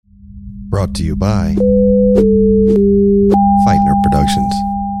Brought to you by Feitner Productions.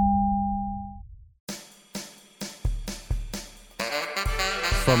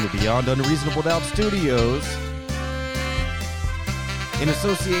 From the Beyond Unreasonable Doubt Studios, in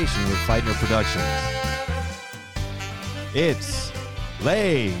association with Feitner Productions, it's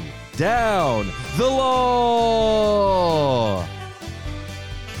Laying Down the Law!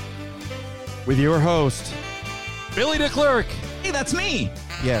 With your host, Billy DeClerc. Hey, that's me!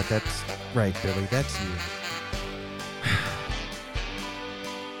 Yeah, that's right, Billy, that's you.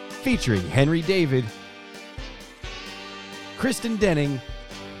 Featuring Henry David, Kristen Denning,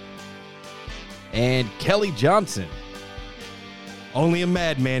 and Kelly Johnson. Only a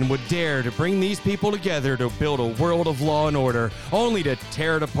madman would dare to bring these people together to build a world of law and order, only to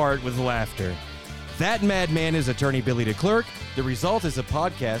tear it apart with laughter. That madman is attorney Billy DeClerc. The result is a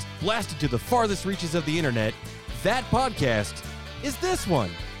podcast blasted to the farthest reaches of the internet. That podcast is this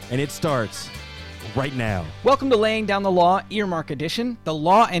one, and it starts right now. Welcome to Laying Down the Law, Earmark Edition, the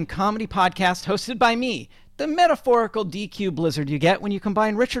law and comedy podcast hosted by me, the metaphorical DQ blizzard you get when you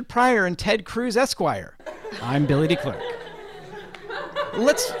combine Richard Pryor and Ted Cruz Esquire. I'm Billy DeClerc.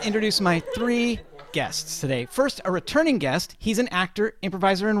 Let's introduce my three guests today. First, a returning guest. He's an actor,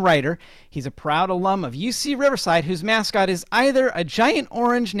 improviser, and writer. He's a proud alum of UC Riverside, whose mascot is either a giant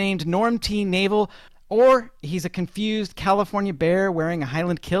orange named Norm T. Navel, or he's a confused California bear wearing a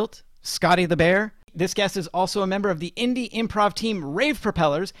Highland kilt, Scotty the Bear. This guest is also a member of the indie improv team Rave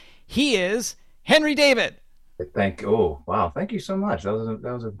Propellers. He is Henry David. Thank you so much. That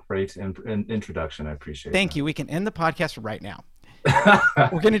was a great introduction. I appreciate it. Thank you. We can end the podcast right now.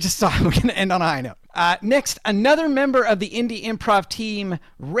 We're going to just stop. We're going to end on a high note. Next, another member of the indie improv team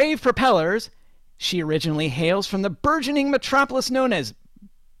Rave Propellers. She originally hails from the burgeoning metropolis known as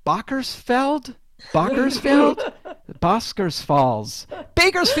Bakersfield, Bakersfield,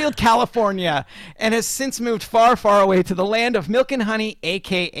 California, and has since moved far, far away to the land of milk and honey,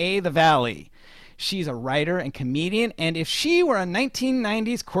 aka the Valley. She's a writer and comedian, and if she were a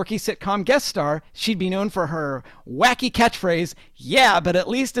 1990s quirky sitcom guest star, she'd be known for her wacky catchphrase, "Yeah, but at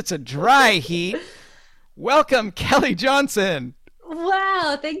least it's a dry heat." Welcome, Kelly Johnson.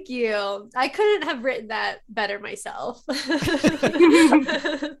 Wow, thank you. I couldn't have written that better myself.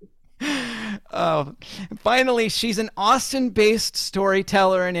 Oh, finally, she's an Austin-based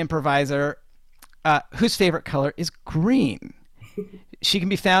storyteller and improviser whose favorite color is green. She can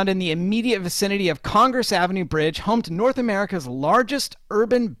be found in the immediate vicinity of Congress Avenue Bridge, home to North America's largest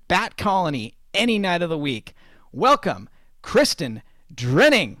urban bat colony any night of the week. Welcome, Kristen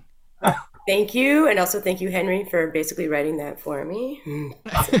Drenning. Thank you, and also thank you, Henry, for basically writing that for me.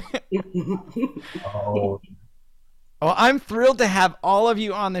 Well, I'm thrilled to have all of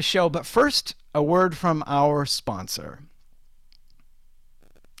you on the show, but first, a word from our sponsor.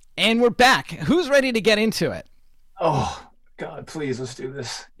 And we're back. Who's ready to get into it? Oh, God, please, let's do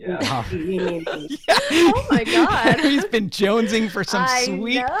this. Yeah. Oh, my God. He's been jonesing for some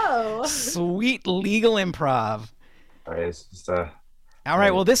sweet legal improv. All right, it's just All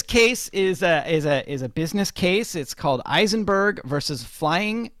right. Well, this case is a business case. It's called Eisenberg versus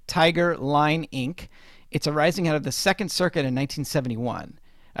Flying Tiger Line Inc. It's arising out of the Second Circuit in 1971.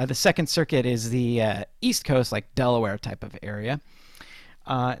 The Second Circuit is the East Coast, like Delaware type of area.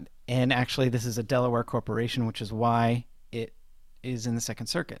 And actually, this is a Delaware corporation, which is why it is in the Second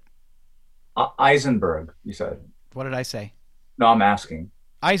Circuit. Eisenberg, you said. What did I say? No, I'm asking.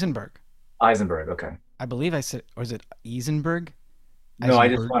 Eisenberg. Eisenberg, okay. I believe I said, or is it Eisenberg? No, I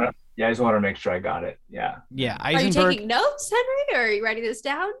just want to make sure I got it. Yeah. Yeah, Eisenberg. Are you taking notes, Henry, or are you writing this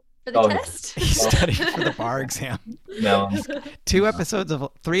down for the test? He's studying for the bar exam. No. 3 episodes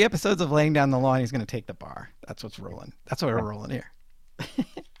of Laying Down the Law, and he's going to take the bar. That's what's rolling. That's what we're rolling here.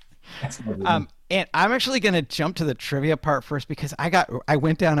 And I'm actually going to jump to the trivia part first because I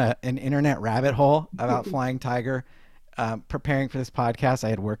went down an internet rabbit hole about Flying Tiger. Preparing for this podcast, I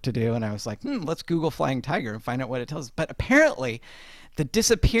had work to do, and I was like, let's Google Flying Tiger and find out what it tells us. But apparently, the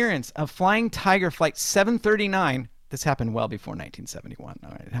disappearance of Flying Tiger Flight 739, this happened well before 1971.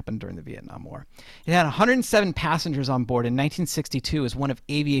 All right, it happened during the Vietnam War. It had 107 passengers on board in 1962 as one of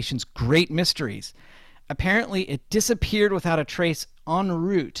aviation's great mysteries. Apparently, it disappeared without a trace en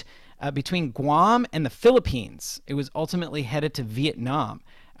route between Guam and the Philippines. It was ultimately headed to Vietnam.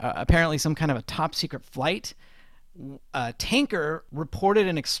 Apparently, some kind of a top-secret flight. A tanker reported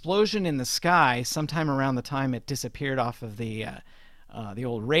an explosion in the sky sometime around the time it disappeared off of the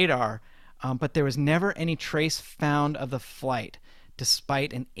old radar, but there was never any trace found of the flight,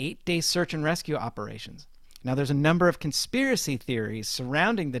 despite an 8-day search and rescue operations. Now, there's a number of conspiracy theories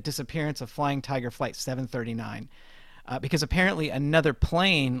surrounding the disappearance of Flying Tiger Flight 739, because apparently another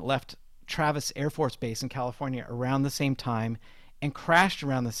plane left Travis Air Force Base in California around the same time and crashed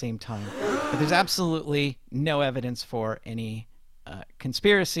around the same time. But there's absolutely no evidence for any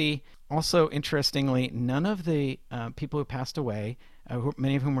conspiracy. Also, interestingly, none of the people who passed away,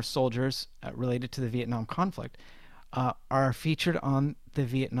 many of whom were soldiers related to the Vietnam conflict, are featured on the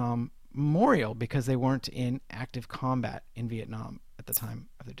Vietnam Memorial because they weren't in active combat in Vietnam at the time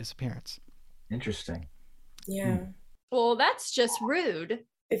of their disappearance. Interesting. Yeah. Well, that's just rude.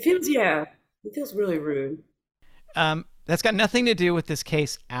 It feels really rude. That's got nothing to do with this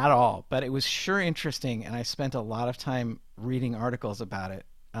case at all, but it was sure interesting, and I spent a lot of time reading articles about it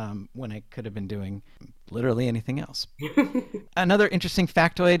when I could have been doing literally anything else. Another interesting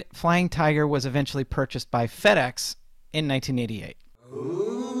factoid, Flying Tiger was eventually purchased by FedEx in 1988.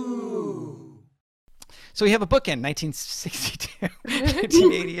 Ooh. So we have a bookend, 1962,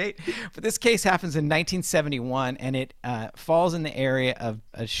 1988. But this case happens in 1971, and it falls in the area of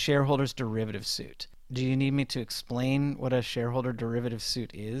a shareholder's derivative suit. Do you need me to explain what a shareholder derivative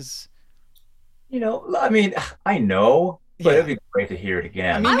suit is? I mean, I know, but it'd be great to hear it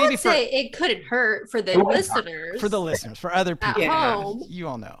again. I would say it couldn't hurt for the listeners. For the listeners, for other people. At home. You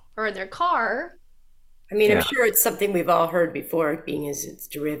all know. Or in their car. I mean, I'm sure it's something we've all heard before, being as it's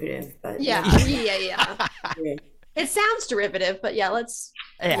derivative, but yeah. It sounds derivative, but let's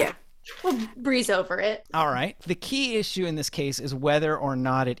we'll breeze over it. All right. The key issue in this case is whether or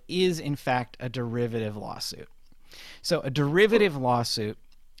not it is in fact a derivative lawsuit. So a derivative lawsuit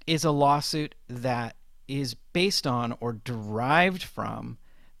is a lawsuit that is based on or derived from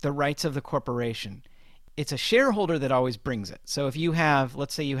the rights of the corporation. It's a shareholder that always brings it. So if you have,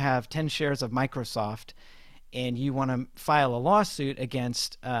 let's say you have 10 shares of Microsoft and you want to file a lawsuit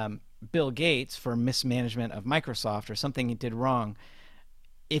against Bill Gates for mismanagement of Microsoft or something he did wrong,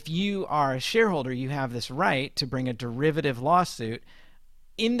 if you are a shareholder, you have this right to bring a derivative lawsuit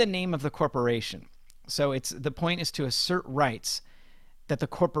in the name of the corporation. So the point is to assert rights that the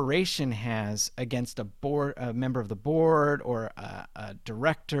corporation has against a member of the board or a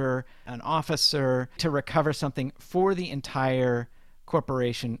director, an officer, to recover something for the entire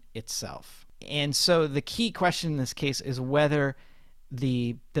corporation itself. And so the key question in this case is whether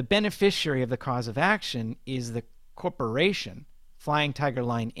the beneficiary of the cause of action is the corporation, Flying Tiger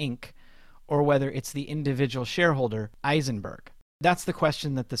Line Inc., or whether it's the individual shareholder, Eisenberg. That's the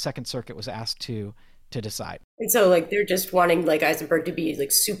question that the Second Circuit was asked to decide. And so they're just wanting Eisenberg to be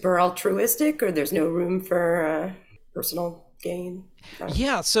super altruistic, or there's no room for personal gain?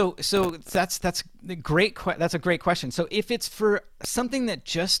 Yeah, so that's a great question. So if it's for something that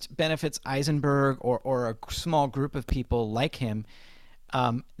just benefits Eisenberg or a small group of people like him,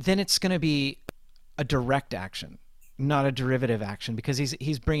 then it's going to be a direct action, not a derivative action, because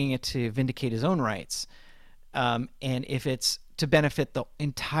he's bringing it to vindicate his own rights. And if it's to benefit the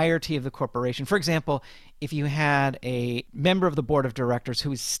entirety of the corporation, for example, if you had a member of the board of directors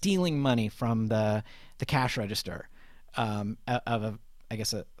who was stealing money from the cash register of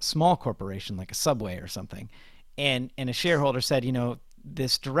a small corporation like a Subway or something, and a shareholder said,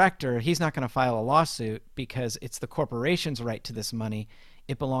 this director, he's not going to file a lawsuit because it's the corporation's right to this money.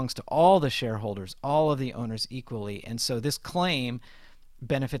 It belongs to all the shareholders, all of the owners equally. And so this claim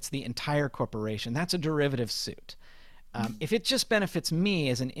benefits the entire corporation. That's a derivative suit. If it just benefits me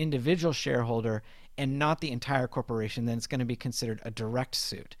as an individual shareholder and not the entire corporation, then it's going to be considered a direct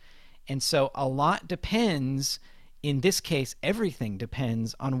suit. And so a lot depends, in this case, everything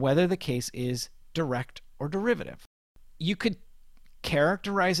depends on whether the case is direct or derivative. You could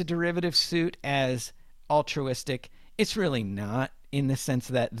characterize a derivative suit as altruistic. It's really not, in the sense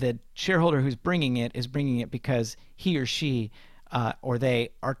that the shareholder who's bringing it is bringing it because he or she or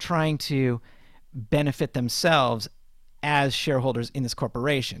they are trying to benefit themselves as shareholders in this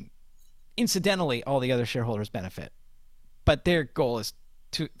corporation. Incidentally, all the other shareholders benefit, but their goal is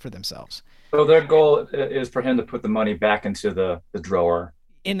for themselves. So their goal is for him to put the money back into the drawer.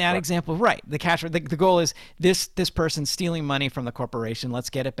 In that example, right. The goal is this person stealing money from the corporation. Let's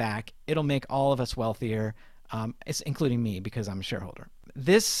get it back. It'll make all of us wealthier, including me because I'm a shareholder.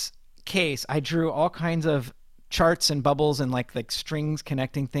 This case, I drew all kinds of charts and bubbles and like strings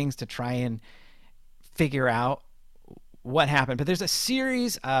connecting things to try and figure out what happened. But there's a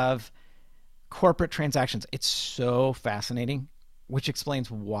series of corporate transactions. It's so fascinating, which explains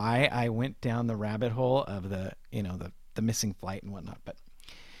why I went down the rabbit hole of the missing flight and whatnot. But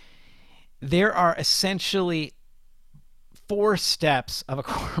there are essentially 4 steps of a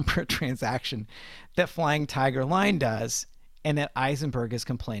corporate transaction that Flying Tiger Line does and that Eisenberg is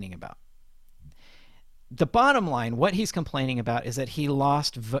complaining about. The bottom line, what he's complaining about is that he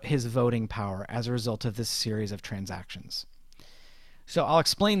lost his voting power as a result of this series of transactions. So I'll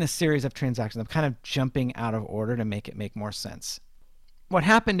explain this series of transactions. I'm kind of jumping out of order to make it make more sense. What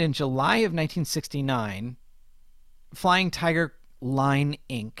happened in July of 1969, Flying Tiger Line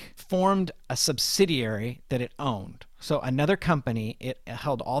Inc. formed a subsidiary that it owned. So another company, it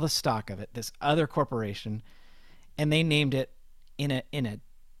held all the stock of it, this other corporation, and they named it in a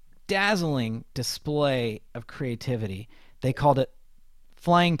dazzling display of creativity. They called it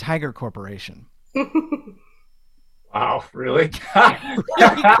Flying Tiger Corporation. Wow, really?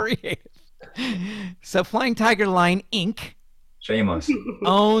 Really creative. So Flying Tiger Line Inc. Shameless.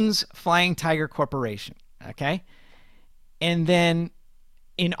 owns Flying Tiger Corporation. Okay. And then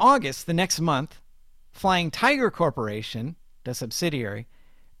in August, the next month, Flying Tiger Corporation, the subsidiary,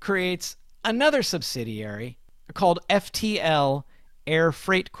 creates another subsidiary called FTL Air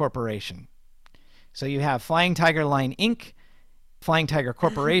Freight Corporation. So you have Flying Tiger Line Inc., Flying Tiger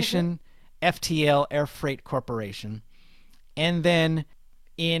Corporation, FTL Air Freight Corporation. And then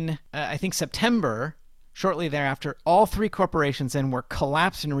in, I think, September, shortly thereafter, all three corporations then were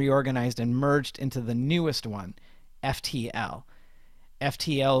collapsed and reorganized and merged into the newest one, FTL.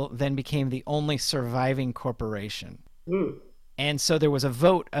 FTL then became the only surviving corporation. And so there was a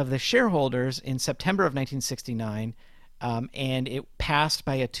vote of the shareholders in September of 1969, and it passed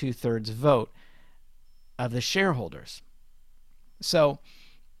by a 2/3 vote of the shareholders. So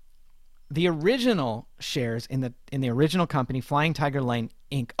the original shares in the original company, Flying Tiger Line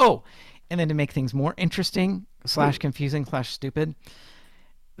Inc. Oh, and then to make things more interesting / confusing / stupid,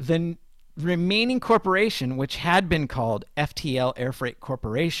 the remaining corporation, which had been called FTL Air Freight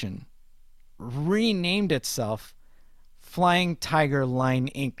Corporation, renamed itself Flying Tiger Line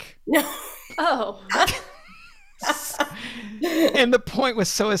Inc. Oh. And the point was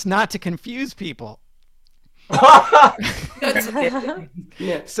so as not to confuse people.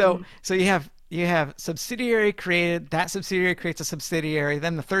 So you have subsidiary created, that subsidiary creates a subsidiary,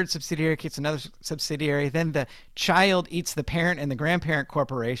 then the third subsidiary creates another subsidiary, then the child eats the parent and the grandparent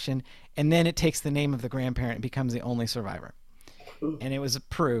corporation, and then it takes the name of the grandparent and becomes the only survivor. And it was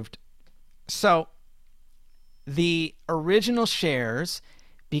approved. So the original shares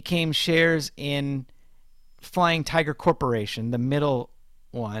became shares in Flying Tiger Corporation, the middle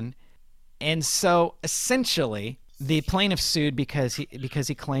one. And so essentially the plaintiff sued because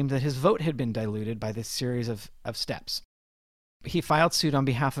he claimed that his vote had been diluted by this series of steps. He filed suit on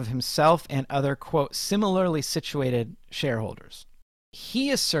behalf of himself and other, quote, similarly situated shareholders.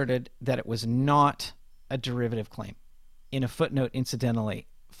 He asserted that it was not a derivative claim. In a footnote, incidentally,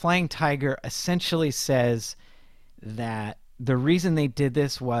 Flying Tiger essentially says that the reason they did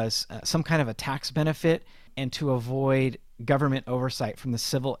this was some kind of a tax benefit and to avoid government oversight from the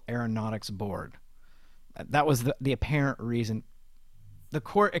Civil Aeronautics Board. That was the apparent reason. The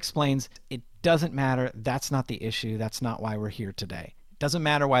court explains it doesn't matter. That's not the issue. That's not why we're here today. It doesn't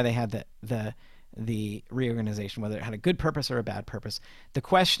matter why they had the reorganization, whether it had a good purpose or a bad purpose. The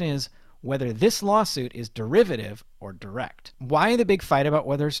question is whether this lawsuit is derivative or direct. Why the big fight about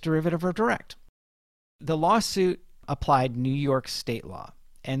whether it's derivative or direct? The lawsuit applied New York state law,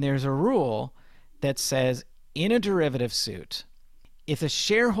 and there's a rule that says in a derivative suit, if a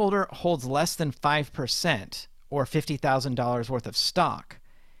shareholder holds less than 5% or $50,000 worth of stock,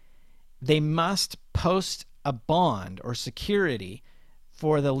 they must post a bond or security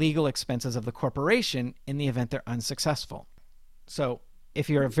for the legal expenses of the corporation in the event they're unsuccessful. So if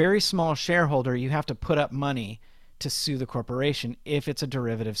you're a very small shareholder, you have to put up money to sue the corporation if it's a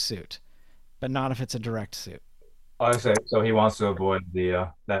derivative suit, but not if it's a direct suit. I say so. He wants to avoid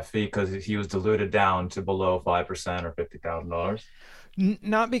that fee because he was diluted down to below 5% or $50,000.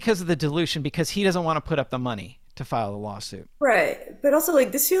 Not because of the dilution, because he doesn't want to put up the money to file the lawsuit. Right, but also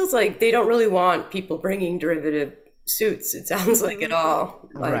like this feels like they don't really want people bringing derivative suits. It sounds like at all.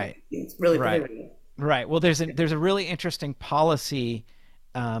 Like, right. It's really right. prohibitive. Right. Well, there's a really interesting policy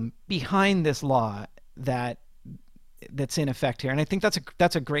behind this law that's in effect here, and I think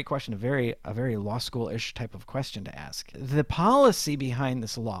that's a great question, a very law school-ish type of question to ask. The policy behind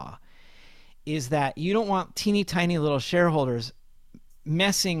this law is that you don't want teeny tiny little shareholders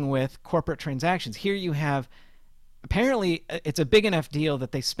messing with corporate transactions. Here you have, apparently it's a big enough deal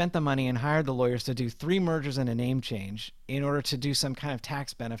that they spent the money and hired the lawyers to do 3 mergers and a name change in order to do some kind of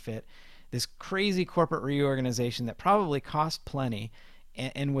tax benefit. This crazy corporate reorganization that probably cost plenty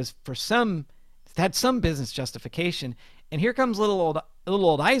and was had some business justification. And here comes little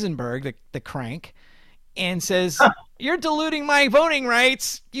old Eisenberg, the crank, and says, "You're diluting my voting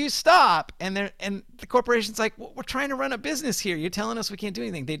rights. You stop." And the corporation's like, well, "We're trying to run a business here. You're telling us we can't do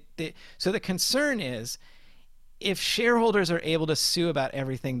anything." So the concern is, if shareholders are able to sue about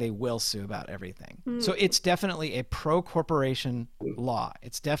everything, they will sue about everything. So it's definitely a pro-corporation law.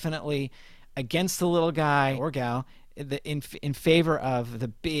 It's definitely against the little guy or gal, in favor of the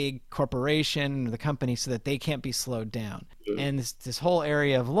big corporation, the company, so that they can't be slowed down. And this whole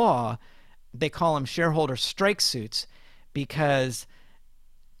area of law, they call them shareholder strike suits, because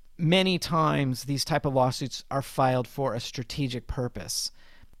many times these type of lawsuits are filed for a strategic purpose.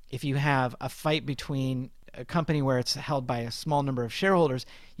 If you have a fight between a company where it's held by a small number of shareholders,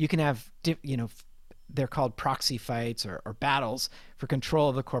 you can have, they're called proxy fights or battles for control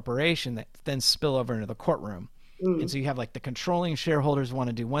of the corporation that then spill over into the courtroom. And so you have like the controlling shareholders want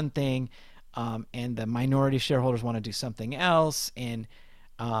to do one thing, and the minority shareholders want to do something else, and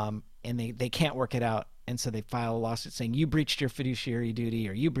they can't work it out. And so they file a lawsuit saying you breached your fiduciary duty,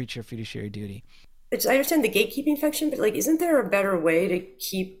 or you breached your fiduciary duty. I understand the gatekeeping function, but like, isn't there a better way to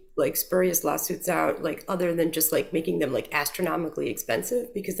keep like spurious lawsuits out, like other than just like making them like astronomically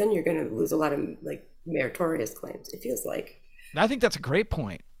expensive? Because then you're going to lose a lot of like meritorious claims, it feels like. I think that's a great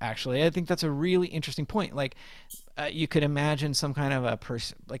point, actually. I think that's a really interesting point. Like, you could imagine some kind of a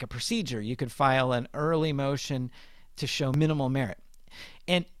procedure. You could file an early motion to show minimal merit.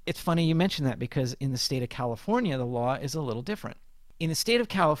 And it's funny you mention that, because in the state of California, the law is a little different. In the state of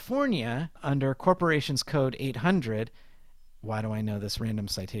California, under Corporations Code 800, why do I know this random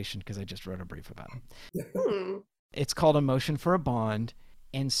citation? Because I just wrote a brief about it. It's called a motion for a bond.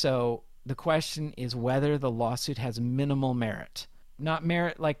 And so the question is whether the lawsuit has minimal merit. Not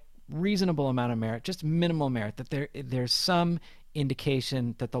merit like reasonable amount of merit, just minimal merit, that there's some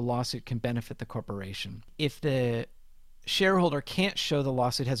indication that the lawsuit can benefit the corporation. If the shareholder can't show the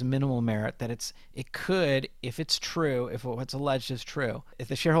lawsuit has minimal merit, that it could, if it's true, if what's alleged is true, if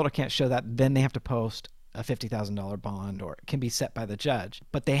the shareholder can't show that, then they have to post a $50,000 bond, or it can be set by the judge.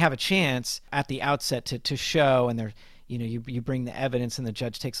 But they have a chance at the outset to show, and they're, you bring the evidence, and the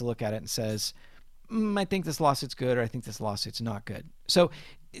judge takes a look at it and says, I think this lawsuit's good, or I think this lawsuit's not good. So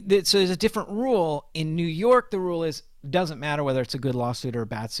there's a different rule. In New York, the rule is, doesn't matter whether it's a good lawsuit or a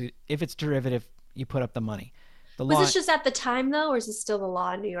bad suit. If it's derivative, you put up the money. Was this just at the time, though, or is it still the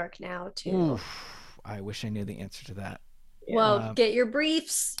law in New York now, too? Oof, I wish I knew the answer to that. Well, get your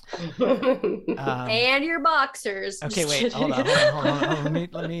briefs and your boxers. Okay, wait, hold on.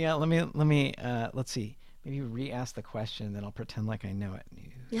 Let's see. Maybe re-ask the question, then I'll pretend like I know it.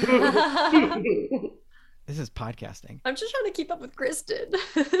 This is podcasting. I'm just trying to keep up with Kristen.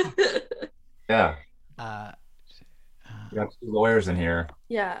 Yeah. We got 2 lawyers in here.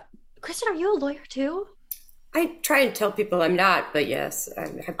 Yeah. Kristen, are you a lawyer too? I try and tell people I'm not, but yes,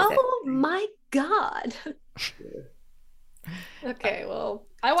 I'm happy. Oh my God. Okay, well,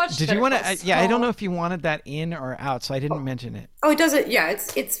 I watched. Did you want to? Yeah, I don't know if you wanted that in or out, so I didn't mention it. Oh, it doesn't. Yeah,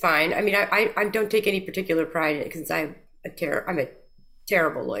 it's fine. I mean, I don't take any particular pride in it, because I'm a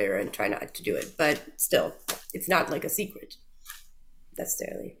terrible lawyer and try not to do it. But still, it's not like a secret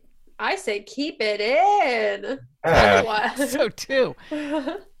necessarily. I say keep it in. So too.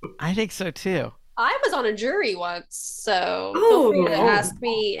 I think so too. I was on a jury once, so feel free to ask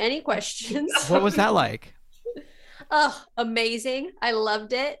me any questions. What was that like? Oh, amazing. I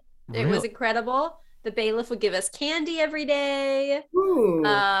loved it. It was incredible. The bailiff would give us candy every day.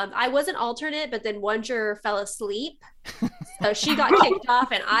 I was an alternate, but then one juror fell asleep. So she got kicked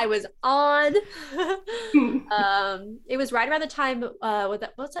off and I was on. It was right around the time,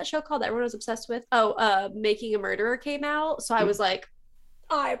 what's that show called that everyone was obsessed with? Making a Murderer came out. So I was like,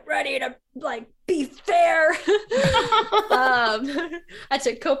 I'm ready to be fair. I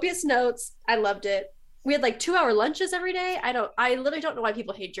took copious notes. I loved it. We had 2-hour lunches every day. I literally don't know why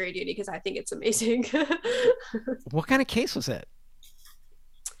people hate jury duty, because I think it's amazing. What kind of case was it?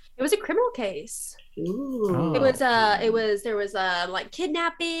 It was a criminal case. Ooh. There was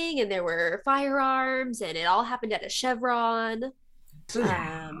kidnapping, and there were firearms, and it all happened at a Chevron.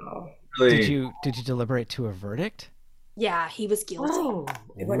 Really? Did you deliberate to a verdict? Yeah, he was guilty. Oh,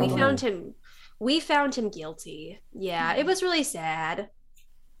 We found him guilty. Yeah, it was really sad.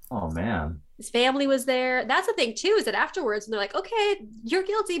 Oh man. His family was there. That's the thing too, is that afterwards, and they're like, okay, you're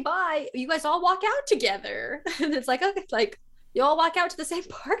guilty, bye. You guys all walk out together. And it's like, okay, you all walk out to the same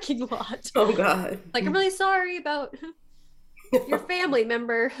parking lot. Oh God. I'm really sorry about your family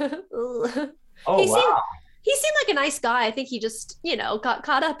member. He seemed like a nice guy. I think he just, got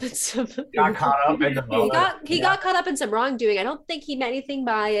caught up in some. Got caught up in the moment. He got caught up in some wrongdoing. I don't think he meant anything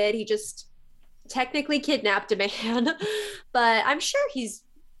by it. He just technically kidnapped a man, but I'm sure he's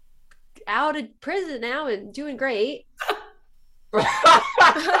out of prison now and doing great. Good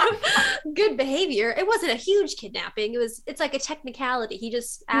good behavior. It wasn't a huge kidnapping. It's like a technicality. He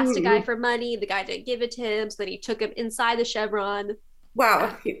just asked a guy for money. The guy didn't give it to him, so then he took him inside the Chevron.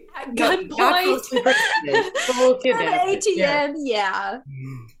 Wow. At gunpoint. ATM. Yeah.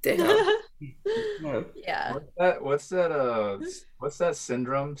 Yeah. What's that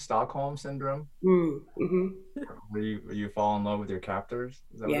syndrome? Stockholm syndrome? Mm-hmm. Where you fall in love with your captors?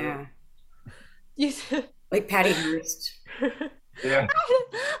 Is that yeah. Like Patty Hearst. Yeah.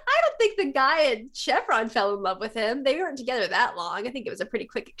 I don't think the guy at Chevron fell in love with him. They weren't together that long. I think it was a pretty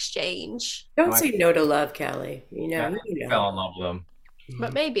quick exchange. Don't say no to love, Kelly. Yeah, fell in love with him.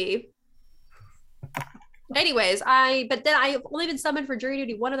 But maybe. Anyways, but then I've only been summoned for jury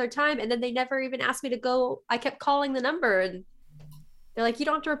duty one other time, and then they never even asked me to go. I kept calling the number, and they're like, "You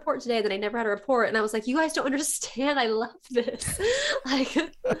don't have to report today." And then I never had a report, and I was like, "You guys don't understand. I love this." Like,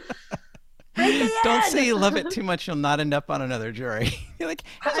 don't say you love it too much; you'll not end up on another jury. You're like,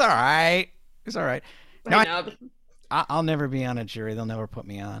 "It's all right. It's all right." No, I'll never be on a jury. They'll never put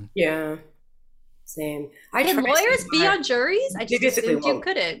me on. Yeah. Same. Can lawyers be on juries? I just assumed you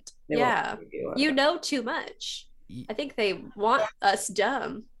couldn't. Yeah. You know too much. I think they want us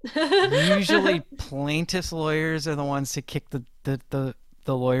dumb. Usually plaintiffs' lawyers are the ones to kick the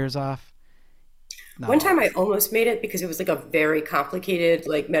lawyers off. No. One time I almost made it because it was like a very complicated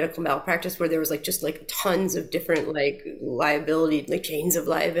like medical malpractice where there was like just like tons of different like liability, like chains of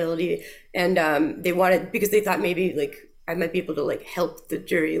liability. And they wanted, because they thought maybe like I might be able to like help the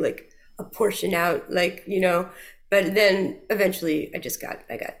jury like apportion out, like, you know, but then eventually I got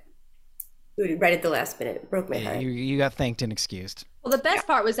booted right at the last minute. It broke my heart. You got thanked and excused. Well, the best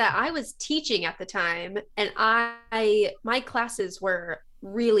part was that I was teaching at the time, and my classes were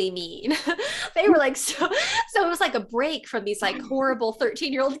really mean. They were like so it was like a break from these like horrible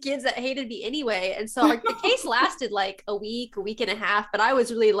 13-year-old kids that hated me anyway. And so like the case lasted like a week and a half, but I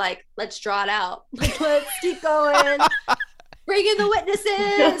was really like, let's draw it out. Like, let's keep going. Bring in the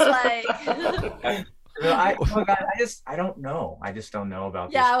witnesses, like. I don't know. I just don't know about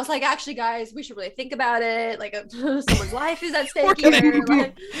this. Yeah, I was like, actually, guys, we should really think about it. Like, someone's life is at stake here. We're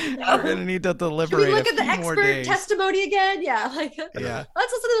gonna need to deliberate. Should we look at the expert testimony again? Yeah, like, yeah.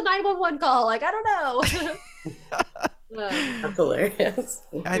 Let's listen to the 911 call. Like, I don't know. That's hilarious.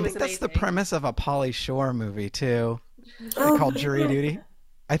 I think that's the premise of a Pauly Shore movie too, called Jury Duty.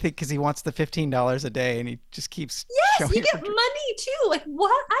 I think because he wants the $15 a day, and he just keeps. Yes, you get money too. Like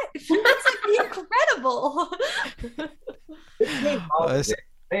what? That's like incredible. So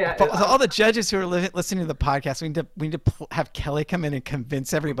all the judges who are listening to the podcast, we need to have Kelly come in and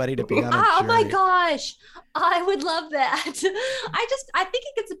convince everybody to be on a jury. Oh my gosh, I would love that. I think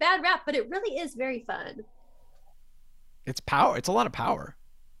it gets a bad rap, but it really is very fun. It's power. It's a lot of power.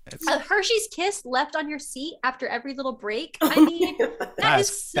 A Hershey's Kiss left on your seat after every little break. I mean,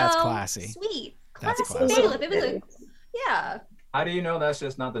 that's classy. Sweet. That's classy. Bailiff. It was yeah. How do you know that's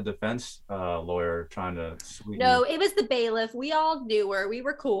just not the defense lawyer trying to sweeten? No, it was the bailiff. We all knew her. We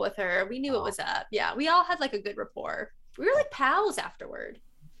were cool with her. We knew it was up. Yeah, we all had like a good rapport. We were like pals afterward.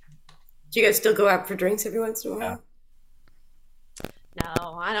 Do you guys still go out for drinks every once in a while? Yeah.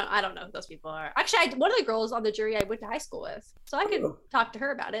 No, I don't know who those people are. Actually, one of the girls on the jury I went to high school with, so I could talk to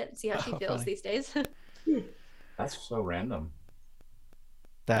her about it and see how she feels these days. That's so random.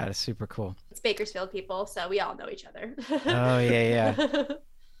 That is super cool. It's Bakersfield people, so we all know each other. Oh yeah.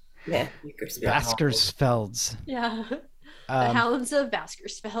 Yeah, Baskersfelds. Yeah, the Hounds of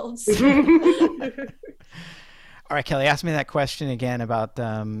Baskersfelds. All right, Kelly, ask me that question again about.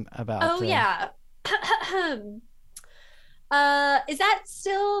 Oh yeah. Is that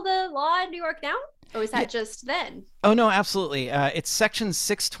still the law in New York now? Or is that just then? Oh, no, absolutely. It's Section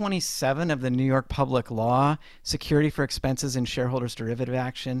 627 of the New York Public Law, Security for Expenses in Shareholders' Derivative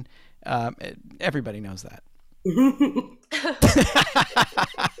Action. Everybody knows that. Oh,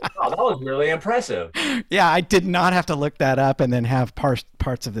 that was really impressive. Yeah, I did not have to look that up and then have parts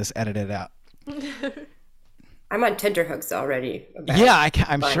of this edited out. I'm on tenterhooks already. Yeah,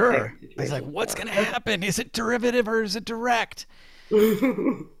 I'm sure. I was like, what's going to happen? Is it derivative or is it direct?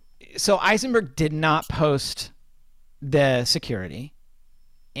 So Eisenberg did not post the security,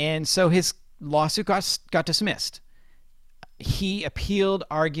 and so his lawsuit got dismissed. He appealed,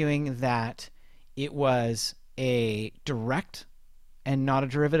 arguing that it was a direct and not a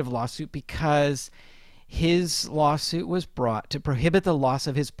derivative lawsuit because his lawsuit was brought to prohibit the loss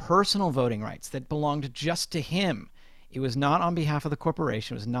of his personal voting rights that belonged just to him. It was not on behalf of the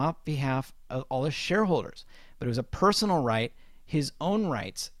corporation. It was not on behalf of all his shareholders, but it was a personal right. His own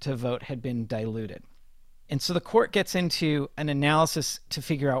rights to vote had been diluted. And so the court gets into an analysis to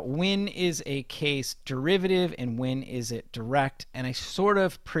figure out when is a case derivative and when is it direct. And I sort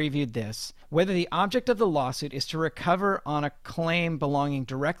of previewed this. Whether the object of the lawsuit is to recover on a claim belonging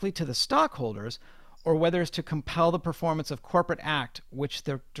directly to the stockholders, or whether it's to compel the performance of corporate act, which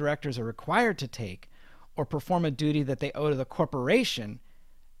the directors are required to take, or perform a duty that they owe to the corporation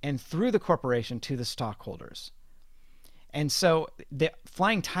and through the corporation to the stockholders. And so the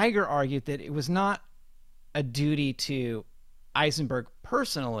Flying Tiger argued that it was not a duty to Eisenberg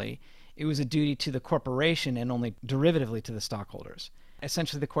personally, it was a duty to the corporation and only derivatively to the stockholders.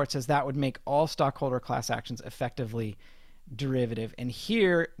 Essentially, the court says that would make all stockholder class actions effectively derivative. And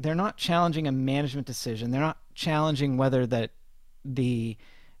here, they're not challenging a management decision. They're not challenging whether the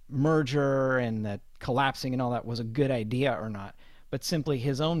merger and the collapsing and all that was a good idea or not, but simply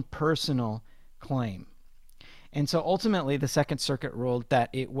his own personal claim. And so ultimately, the Second Circuit ruled that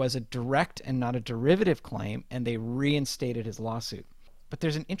it was a direct and not a derivative claim, and they reinstated his lawsuit. But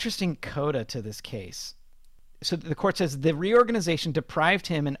there's an interesting coda to this case. So the court says the reorganization deprived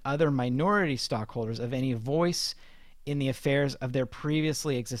him and other minority stockholders of any voice in the affairs of their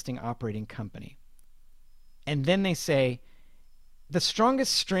previously existing operating company. And then they say, the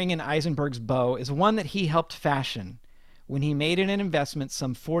strongest string in Eisenberg's bow is one that he helped fashion when he made an investment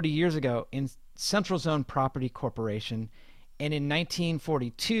some 40 years ago in Central Zone Property Corporation, and in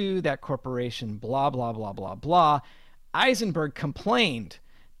 1942, that corporation, blah, blah, blah, blah, blah, Eisenberg complained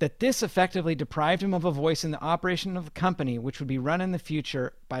that this effectively deprived him of a voice in the operation of the company, which would be run in the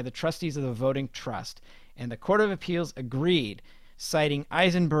future by the trustees of the voting trust. And the Court of Appeals agreed, citing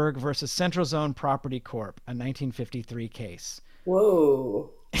Eisenberg versus Central Zone Property Corp., a 1953 case.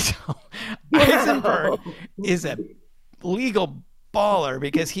 Whoa. So Eisenberg is a legal baller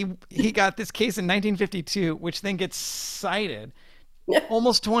because he got this case in 1952, which then gets cited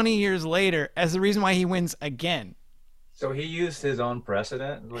almost 20 years later as the reason why he wins again. So he used his own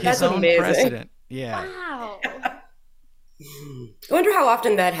precedent? His own precedent. Yeah. Wow. I wonder how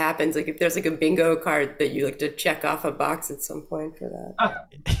often that happens. Like if there's like a bingo card that you like to check off a box at some point for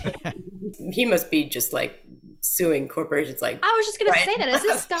that. He must be just like suing corporations like. I was just going to say that. Is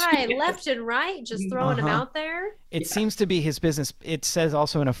this guy left and right just throwing him out there? It seems to be his business. It says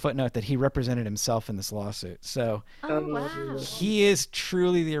also in a footnote that he represented himself in this lawsuit. So wow. He is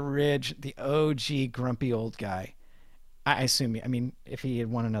truly the OG grumpy old guy. I assume. I mean, if he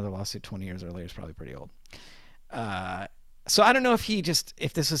had won another lawsuit 20 years earlier, it's probably pretty old. So I don't know if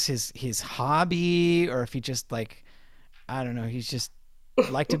this was his hobby or if he just like, I don't know, he's just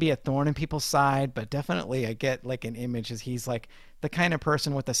like to be a thorn in people's side, but definitely I get like an image as he's like the kind of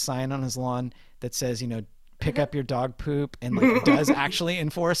person with a sign on his lawn that says, pick up your dog poop and like does actually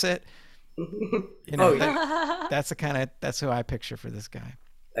enforce it. That's who I picture for this guy.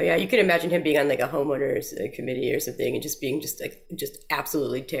 Oh yeah, you can imagine him being on like a homeowners committee or something and just being just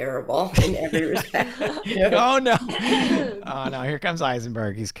absolutely terrible in every respect. Oh no, here comes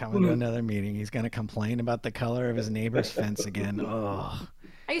Eisenberg. He's coming to another meeting. He's going to complain about the color of his neighbor's fence again. Oh.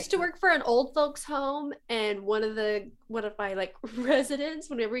 I used to work for an old folks home, and one of my like residents,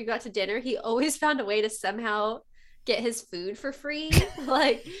 whenever we got to dinner, he always found a way to somehow get his food for free.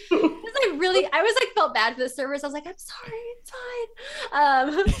 Like, I was like felt bad for the servers. I was like, I'm sorry, it's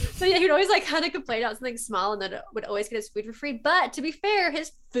fine. So yeah, he'd always like kind of complain about something small and then would always get his food for free. But to be fair,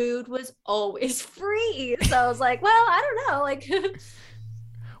 his food was always free. So I was like, well, I don't know. Like,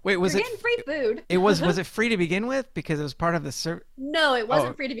 wait, was getting free food? Was it free to begin with because it was part of the service? No, it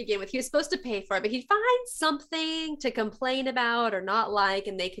wasn't free to begin with. He was supposed to pay for it, but he'd find something to complain about or not like,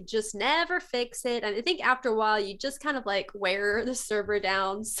 and they could just never fix it. And I think after a while, you just kind of like wear the server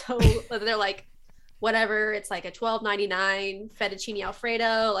down. So they're like, whatever, it's like a $12.99 fettuccine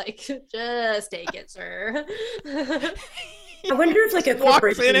Alfredo. Like, just take it, sir. I wonder if like a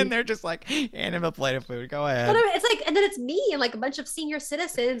corporation walks in and they're just like, hand him a plate of food. Go ahead. But it's like, and then it's me and like a bunch of senior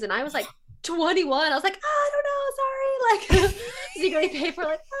citizens, and I was like 21. I was like, I don't know, sorry. Like, secretly pay for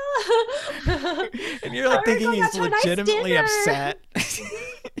like, and you're like thinking he's legitimately upset.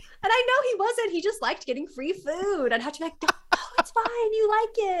 And I know he wasn't. He just liked getting free food. I'd have to be like, oh, it's fine. You like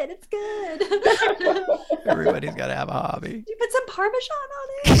it. It's good. Everybody's got to have a hobby. You put some Parmesan on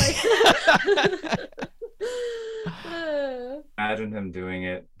it. Like, imagine him doing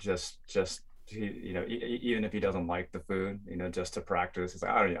it just even if he doesn't like the food, just to practice. It's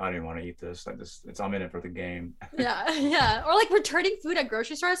like, I don't even want to eat this. I'm in it for the game. Yeah. Or like returning food at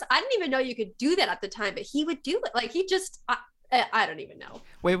grocery stores. I didn't even know you could do that at the time, but he would do it. Like I don't even know.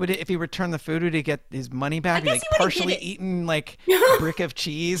 Wait, if he returned the food, would he get his money back? I guess Like he wouldn't partially get it. eaten like a brick of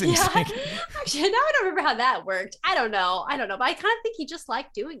cheese, and he's like, Actually, now I don't remember how that worked. I don't know, but I kind of think he just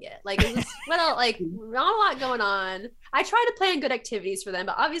liked doing it. Like, it was like not a lot going on. I tried to plan good activities for them,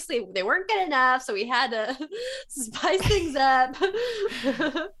 but obviously they weren't good enough, so we had to spice things up.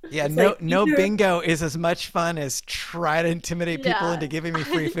 yeah, It's no, like no either- bingo is as much fun as try to intimidate people Yeah. into giving me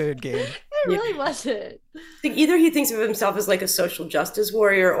free food game. It really wasn't. Like either he thinks of himself as like a social justice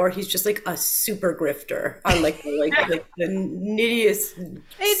warrior, or he's just like a super grifter on like the nittiest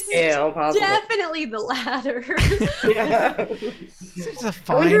It's scale possible. definitely the latter. Yeah. It's a I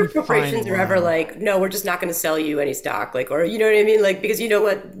fine, wonder if corporations fine are ever line. like, no, we're just not going to sell you any stock, like, or you know what I mean, like, because you know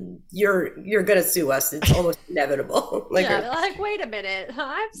what, you're going to sue us. It's almost inevitable. Like, yeah, like, wait a minute.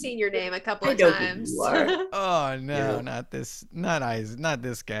 I've seen your name a couple I of know who times. you are. Oh no, Yeah. not this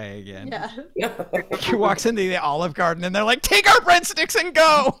guy again. Yeah. He walks into the Olive Garden and they're like, "Take our breadsticks and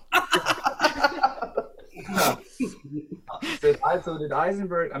go." Did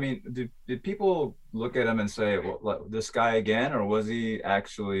Eisenberg? I mean, did people look at him and say, well, like, this guy again, or was he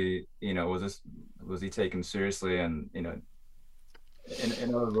actually, was he taken seriously? And in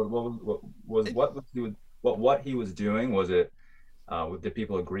other words, what he was doing? Was it? Did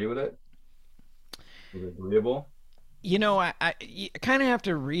people agree with it? Was it agreeable? You kind of have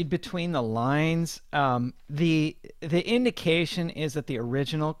to read between the lines. The indication is that the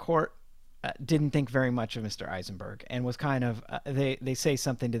original court didn't think very much of Mr. Eisenberg and was kind of they say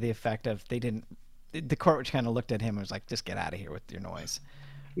something to the effect of the court kind of looked at him and was like, just get out of here with your noise.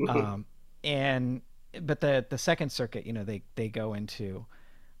 But the Second Circuit, they go into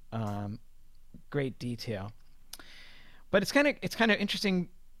great detail. But it's kind of interesting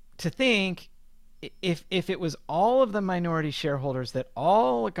to think if it was all of the minority shareholders that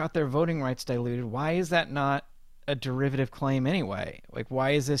all got their voting rights diluted, why is that not a derivative claim anyway? Like,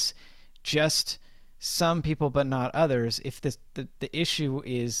 why is this just some people but not others? If the issue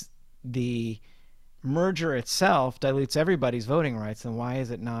is the merger itself dilutes everybody's voting rights, then why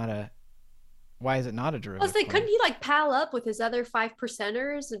is it not a derivative Plus, claim? couldn't he like pal up with his other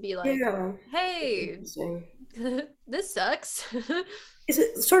 5%ers and be like, Yeah. hey, Interesting. this sucks. Is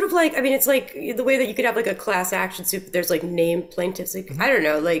it sort of like, I mean, it's like the way that you could have like a class action suit, but there's like named plaintiffs, like, I don't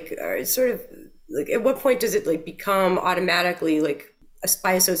know, like, it's sort of like, at what point does it like become automatically like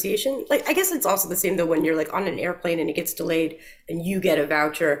by association? Like, I guess it's also the same though when you're like on an airplane and it gets delayed and you get a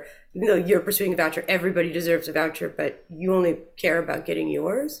voucher, even though you're pursuing a voucher, everybody deserves a voucher, but you only care about getting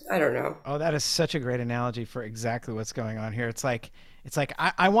yours. I don't know. Oh, that is such a great analogy for exactly what's going on here. It's like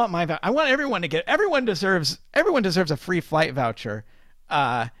I want I want everyone to get, everyone deserves a free flight voucher.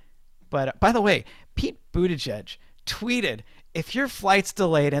 But by the way, Pete Buttigieg tweeted, if your flight's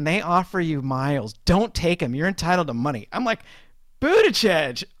delayed and they offer you miles, don't take them. You're entitled to money. I'm like,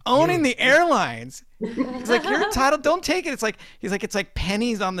 Buttigieg owning the airlines. He's like, you're entitled, don't take it. He's like, it's like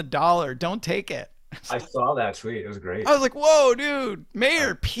pennies on the dollar. Don't take it. I saw that tweet. It was great. I was like, whoa, dude,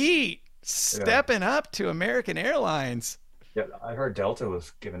 Mayor Pete stepping up to American Airlines. Yeah, I heard Delta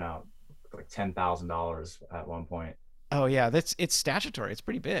was giving out like $10,000 at one point. Oh yeah, it's statutory. It's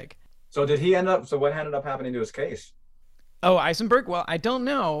pretty big. So what ended up happening to his case? Oh, Eisenberg? Well, I don't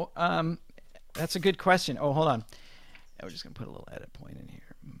know. That's a good question. Oh, hold on. We're just gonna put a little edit point in here.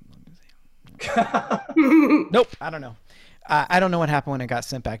 Let me see. Nope, I don't know. I don't know what happened when it got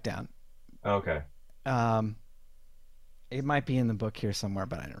sent back down. Okay. It might be in the book here somewhere,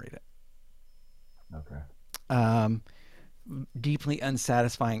 but I didn't read it. Okay. Deeply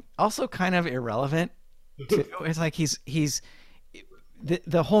unsatisfying. Also, kind of irrelevant. It's like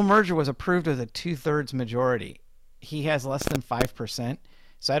the whole merger was approved with a 2/3 majority. He has less than 5%,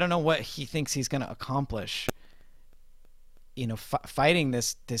 so I don't know what he thinks he's going to accomplish. Fighting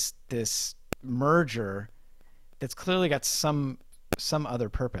this merger that's clearly got some other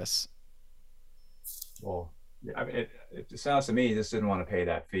purpose. Well, I mean, it sounds to me he just didn't want to pay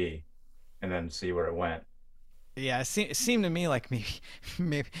that fee, and then see where it went. Yeah, it seemed to me like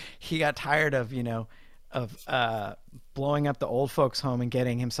maybe he got tired of blowing up the old folks' home and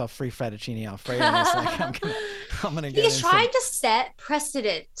getting himself free fettuccine Alfredo. And it's like, I'm gonna get. He's trying to set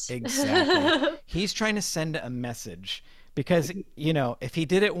precedent. Exactly. He's trying to send a message because if he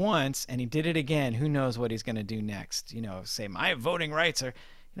did it once and he did it again, who knows what he's gonna do next? Say my voting rights are.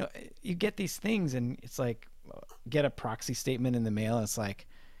 You get these things and it's like, get a proxy statement in the mail. And it's like,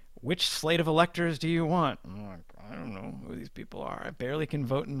 which slate of electors do you want? I'm like, I don't know who these people are. I barely can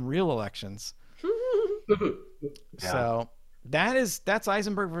vote in real elections. Yeah. So that's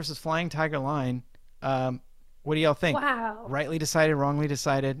Eisenberg versus Flying Tiger Line. What do y'all think? Wow. Rightly decided, wrongly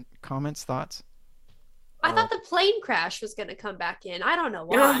decided? Comments, thoughts? I thought the plane crash was going to come back in. I don't know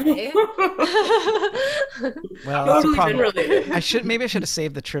why. Well, that's a Totally problem. unrelated. Maybe I should have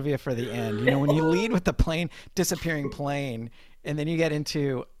saved the trivia for the end. You know, when you lead with the plane, disappearing plane, and then you get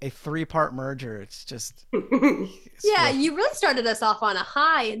into a 3-part merger, it's just Yeah, you really started us off on a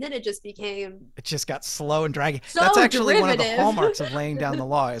high, and then it just became it just got slow and draggy. so That's actually one of the derivative. hallmarks of laying down the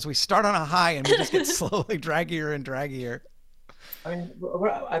law is we start on a high and we just get slowly draggier and draggier. I mean,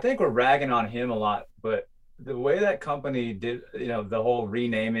 I think we're ragging on him a lot, but the way that company did, you know, the whole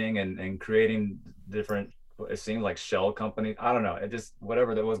renaming and creating different, it seemed like shell company. I don't know. It just,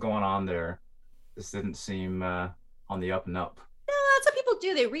 whatever that was going on there, just didn't seem on the up and up. No, that's what people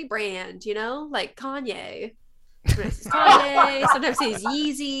do. They rebrand, you know, like Kanye. Sometimes he's Kanye, sometimes he's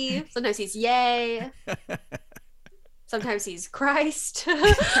Yeezy, sometimes he's Yay, sometimes he's Christ.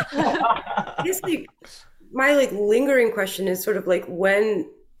 I guess like my like lingering question is sort of like when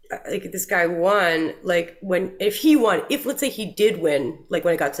like this guy won, like when if he won, if let's say he did win, like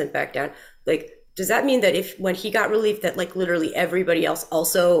when it got sent back down, like does that mean that if when he got relief that like literally everybody else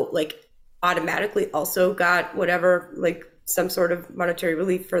also like automatically also got whatever like some sort of monetary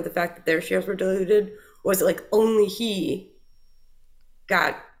relief for the fact that their shares were diluted? Or was it like only he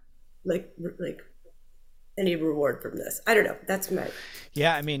got like any reward from this? I don't know. That's my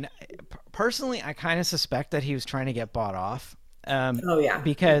Yeah, I mean, personally, I kind of suspect that he was trying to get bought off. oh yeah.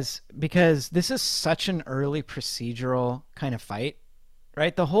 Because this is such an early procedural kind of fight,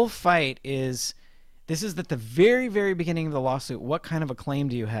 right? The whole fight is this is at the very, very beginning of the lawsuit. What kind of a claim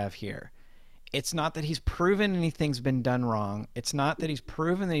do you have here? It's not that he's proven anything's been done wrong. It's not that he's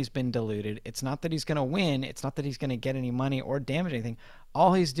proven that he's been diluted. It's not that he's going to win. It's not that he's going to get any money or damage anything.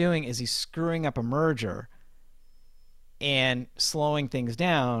 All he's doing is he's screwing up a merger and slowing things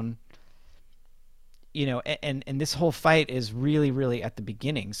down, you know, and this whole fight is really, really at the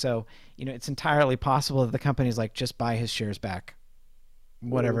beginning. So, you know, it's entirely possible that the company's like, just buy his shares back,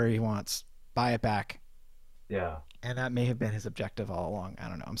 whatever he wants, buy it back. Yeah. And that may have been his objective all along. I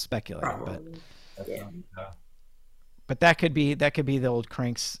don't know. I'm speculating, but that could be the old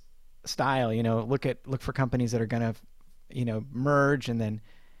Cranks style, you know, look for companies that are going to, you know, merge and then,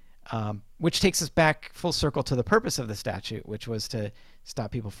 which takes us back full circle to the purpose of the statute, which was to stop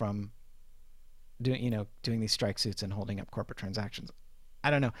people from doing these strike suits and holding up corporate transactions.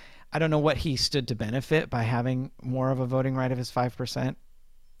 I don't know what he stood to benefit by having more of a voting right of his 5%.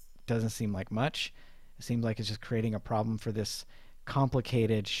 Doesn't seem like much. It seems like it's just creating a problem for this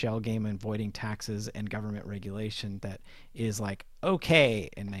complicated shell game and voiding taxes and government regulation that is like okay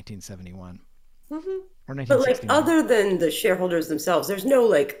in 1971. Or 1961. But like other than the shareholders themselves, there's no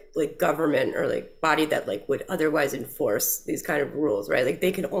like government or like body that like would otherwise enforce these kind of rules, right? Like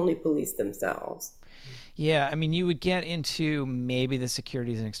they can only police themselves. Yeah, I mean, you would get into maybe the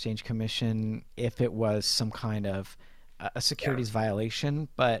Securities and Exchange Commission if it was some kind of a securities violation,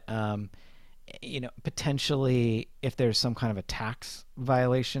 but you know, potentially if there's some kind of a tax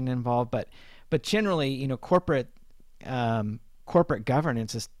violation involved, but generally, you know, corporate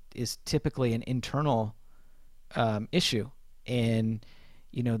governance is typically an internal issue, and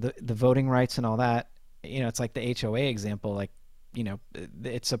you know, the voting rights and all that. You know, it's like the HOA example. Like, you know,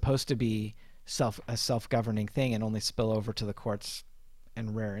 it's supposed to be a self-governing thing and only spill over to the courts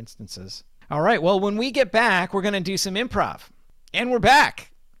in rare instances. All right. Well, when we get back, we're going to do some improv, and we're back.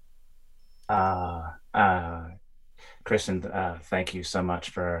 Kristen, thank you so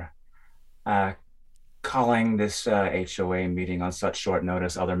much for calling this HOA meeting on such short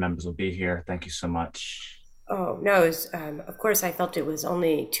notice. Other members will be here. Thank you so much. Oh, no, of course, I felt it was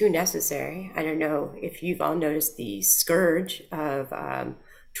only too necessary. I don't know if you've all noticed the scourge of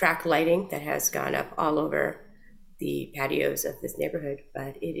track lighting that has gone up all over the patios of this neighborhood,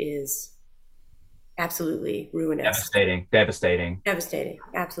 but it is absolutely ruinous. Devastating.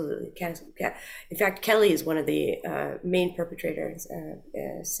 Absolutely. In fact, Kelly is one of the main perpetrators.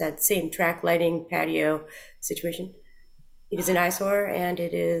 Said same track lighting patio situation. It is an eyesore, and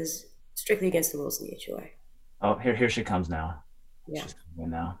it is strictly against the rules of the HOA. Oh, here she comes now. Yeah. She's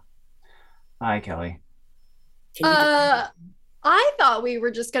coming now. Hi, Kelly. I thought we were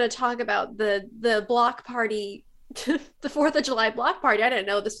just going to talk about the block party. The 4th of July block party. I didn't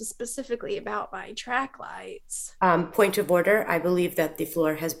know this was specifically about my track lights. Point of order. I believe that the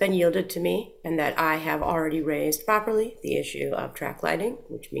floor has been yielded to me and that I have already raised properly the issue of track lighting,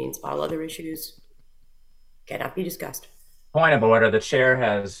 which means all other issues cannot be discussed. Point of order. The chair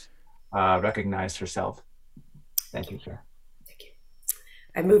has recognized herself. Thank you, sir. Thank you.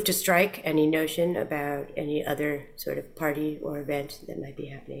 I move to strike any notion about any other sort of party or event that might be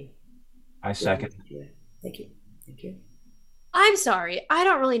happening. I second. Thank you. Thank you. I'm sorry. I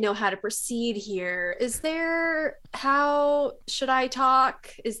don't really know how to proceed here. How should I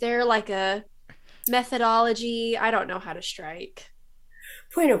talk? Is there like a methodology? I don't know how to strike.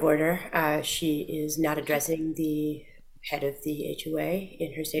 Point of order. She is not addressing the head of the HOA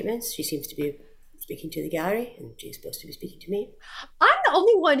in her statements. She seems to be speaking to the gallery, and she's supposed to be speaking to me. I'm the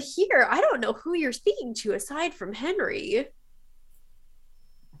only one here. I don't know who you're speaking to aside from Henry.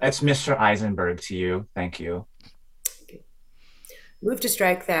 It's Mr. Eisenberg to you. Thank you. Move to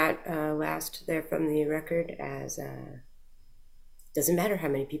strike that last there from the record as doesn't matter how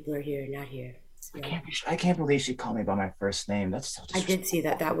many people are here or not here. I can't believe she called me by my first name. That's so disrespectful. I did see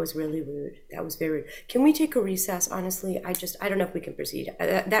that. That was really rude. That was very rude. Can we take a recess? Honestly, I don't know if we can proceed.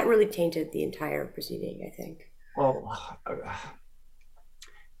 That really tainted the entire proceeding, I think. Well,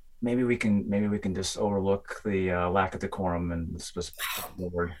 maybe we can just overlook the lack of decorum and just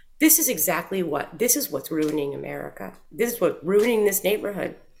forward. This is what's ruining America. This is what's ruining this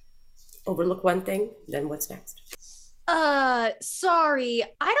neighborhood. Overlook one thing, then what's next? Sorry,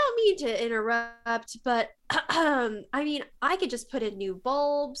 I don't mean to interrupt, but I mean, I could just put in new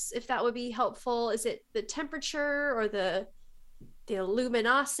bulbs if that would be helpful. Is it the temperature or the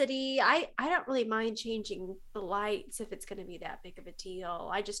luminosity? I don't really mind changing the lights if it's going to be that big of a deal.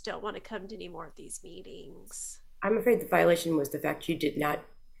 I just don't want to come to any more of these meetings. I'm afraid the violation was the fact you did not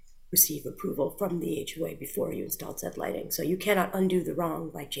receive approval from the HOA before you installed said lighting. So you cannot undo the wrong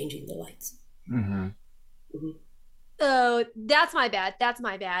by changing the lights. Mm-hmm. Mm-hmm. Oh, that's my bad.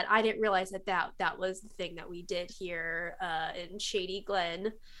 I didn't realize that was the thing that we did here in Shady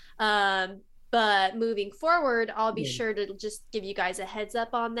Glen. But moving forward, I'll be sure to just give you guys a heads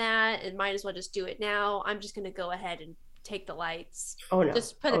up on that, and might as well just do it now. I'm just going to go ahead and take the lights. Oh no!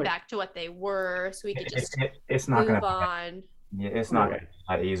 Just put it back to what they were, so we could just it's not move gonna on. Yeah, it's not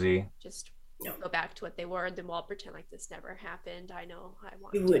that easy. Just go back to what they were, and then we'll pretend like this never happened. I know I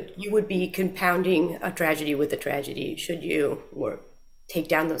want. You would be compounding a tragedy with a tragedy should you take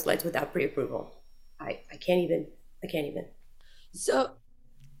down those lights without pre-approval. I can't even. So.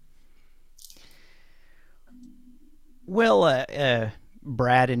 Well,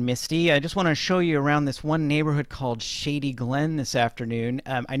 Brad and Misty, I just want to show you around this one neighborhood called Shady Glen this afternoon.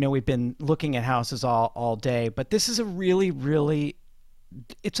 I know we've been looking at houses all day, but this is a really,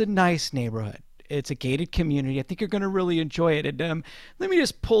 it's a nice neighborhood. It's a gated community. I think you're going to really enjoy it. And let me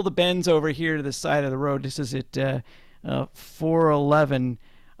just pull the Benz over here to the side of the road. This is at 411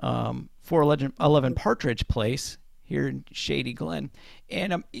 Partridge Place here in Shady Glen.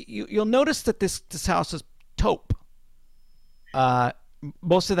 And you'll notice that this house is taupe.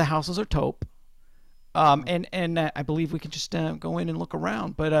 Most of the houses are taupe. And I believe we can just go in and look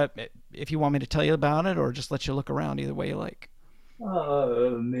around. But if you want me to tell you about it or just let you look around, either way you like.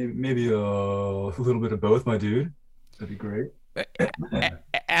 Maybe a little bit of both, my dude. That'd be great.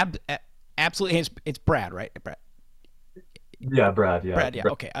 Absolutely. It's Brad, right? Brad. Yeah, Brad. Yeah. Brad. Yeah.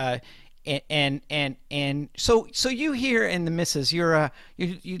 Okay. And so you here and the missus, you're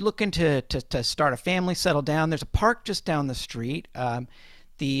looking to start a family, settle down. There's a park just down the street.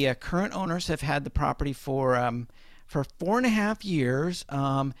 The current owners have had the property for 4.5 years.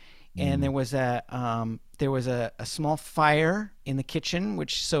 And there was a small fire in the kitchen,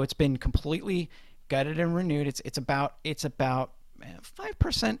 so it's been completely gutted and renewed. It's about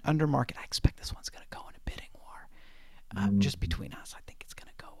 5% under market. I expect this one's going to go in a bidding war. Just between us, I think it's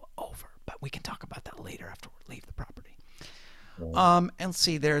going to go over. But we can talk about that later after we leave the property. And let's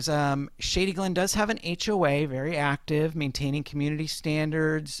see, there's Shady Glen does have an HOA, very active, maintaining community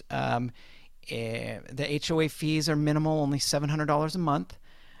standards. The HOA fees are minimal, only $700 a month.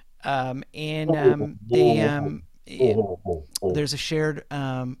 There's a shared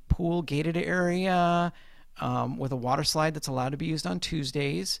pool gated area with a water slide that's allowed to be used on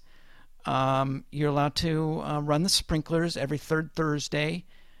Tuesdays. You're allowed to run the sprinklers every third Thursday.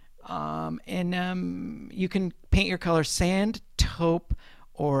 You can paint your color sand, taupe,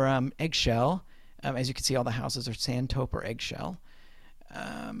 or eggshell. As you can see, all the houses are sand, taupe, or eggshell.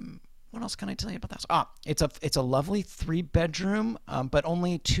 What else can I tell you about that? It's a lovely 3-bedroom, but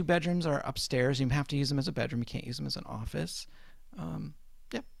only 2 bedrooms are upstairs. You have to use them as a bedroom. You can't use them as an office.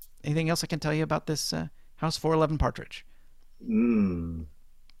 Yeah. Anything else I can tell you about this house 411 Partridge?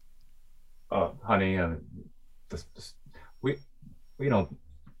 Honey,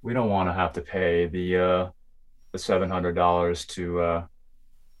 we don't want to have to pay the $700 to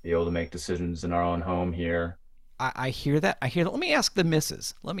be able to make decisions in our own home here. I hear that. Let me ask the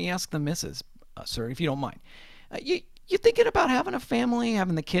missus. Sir, if you don't mind. You thinking about having a family,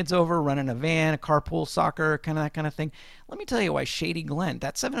 having the kids over, running a van, a carpool, soccer, that kind of thing? Let me tell you why Shady Glen,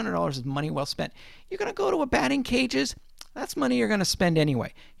 that $700 is money well spent. You're going to go to a batting cages. That's money you're going to spend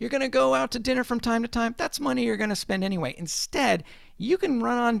anyway. You're going to go out to dinner from time to time. That's money you're going to spend anyway. Instead, you can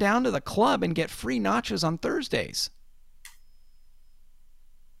run on down to the club and get free nachos on Thursdays.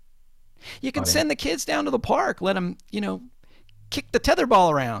 You can send the kids down to the park, let them, kick the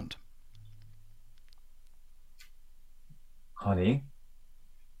tetherball around. Honey.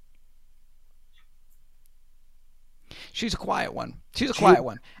 She's a quiet one.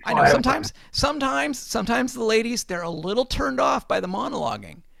 I know sometimes the ladies, they're a little turned off by the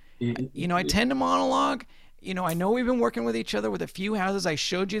monologuing. I tend to monologue. I know we've been working with each other with a few houses. I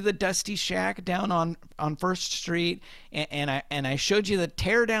showed you the Dusty Shack down on First Street, and I showed you the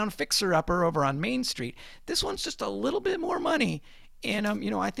tear down fixer upper over on Main Street. This one's just a little bit more money, and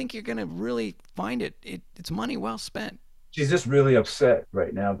I think you're gonna really find it's money well spent. She's just really upset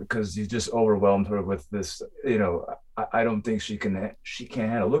right now because you just overwhelmed her with this. I don't think she can't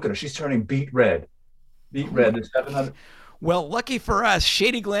handle. Look at her; she's turning beet red. There's 700. Well, lucky for us,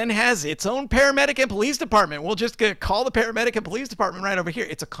 Shady Glen has its own paramedic and police department. We'll just call the paramedic and police department right over here.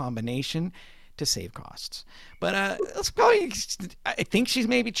 It's a combination to save costs. But I think she's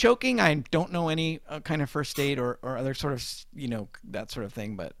maybe choking. I don't know any kind of first aid or other sort of, that sort of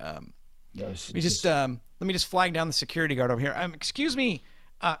thing. But let me just flag down the security guard over here. Excuse me,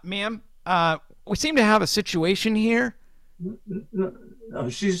 ma'am. We seem to have a situation here. No,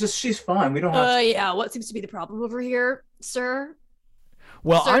 she's fine. We don't have. Yeah. What seems to be the problem over here, sir?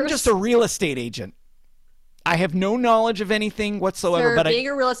 Well, I'm just a real estate agent. I have no knowledge of anything whatsoever. Sir, but being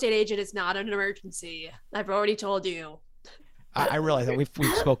a real estate agent is not an emergency. I've already told you. I realize that we've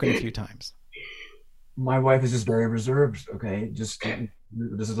spoken a few times. My wife is just very reserved. Okay,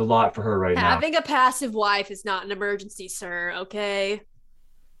 this is a lot for her right now. Having a passive wife is not an emergency, sir. Okay.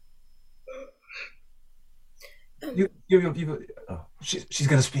 She's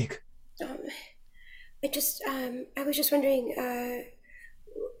gonna speak. I was just wondering,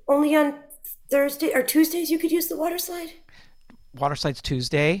 only on Thursday or Tuesdays you could use the water slide? Water slide's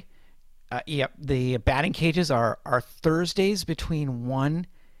Tuesday. Yep. The batting cages are Thursdays between 1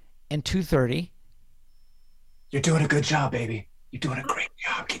 and 2:30. You're doing a good job, baby. You're doing a great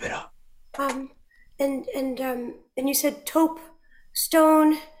job. Keep it up. And you said taupe,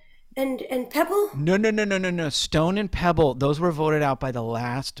 stone, and pebble? No. Stone and pebble, those were voted out by the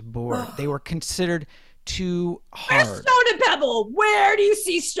last board. They were considered too hard. Where's stone and pebble? Where do you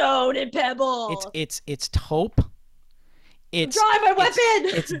see stone and pebble? It's taupe. Draw my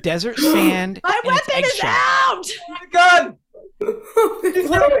weapon. It's desert sand. My weapon is out. Oh my God!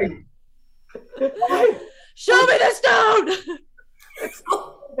 Show me the stone.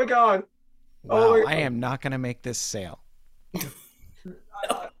 Oh my God! Wow, I am not going to make this sale.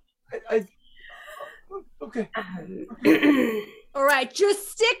 Okay. All right,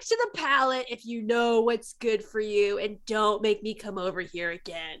 just stick to the palate if you know what's good for you, and don't make me come over here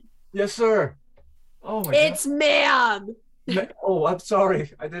again. Yes, sir. Oh my It's God. ma'am. Oh, I'm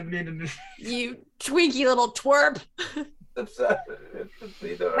sorry. I didn't mean to. You twinky little twerp.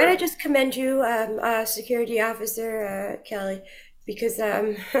 Might I just commend you, security officer Kelly, because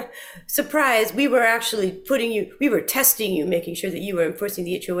surprise, we were actually we were testing you, making sure that you were enforcing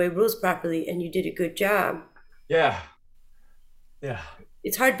the HOA rules properly, and you did a good job. Yeah.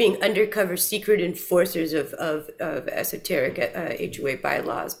 It's hard being undercover secret enforcers of esoteric HOA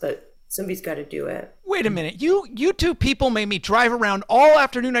bylaws, but somebody's got to do it. Wait a minute. You two people made me drive around all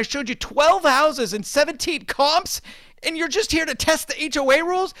afternoon. I showed you 12 houses and 17 comps, and you're just here to test the HOA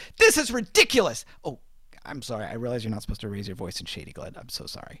rules? This is ridiculous. Oh, I'm sorry. I realize you're not supposed to raise your voice in Shady Glen. I'm so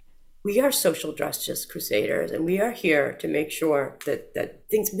sorry. We are social justice crusaders, and we are here to make sure that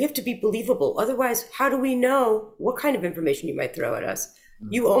we have to be believable. Otherwise, how do we know what kind of information you might throw at us?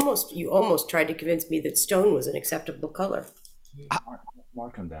 You almost tried to convince me that stone was an acceptable color.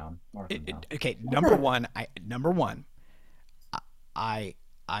 Mark him down. Okay, number one,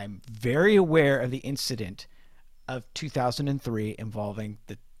 I'm very aware of the incident of 2003 involving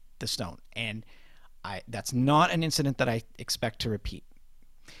the stone, and that's not an incident that I expect to repeat.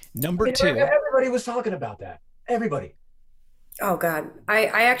 Number two, everybody was talking about that. Everybody. Oh God, I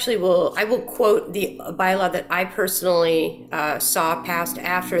will quote the bylaw that I personally saw passed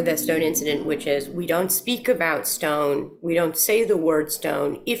after the stone incident, which is: we don't speak about stone, we don't say the word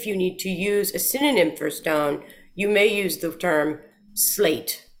stone. If you need to use a synonym for stone, you may use the term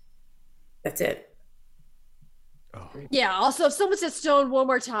slate. That's it. Oh. Yeah, also, if someone says stone one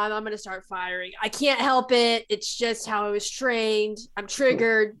more time, I'm going to start firing. I can't help it. It's just how I was trained. I'm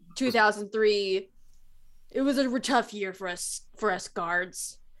triggered. 2003. It was a tough year for us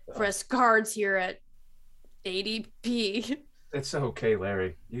guards. For us guards here at ADP. It's okay,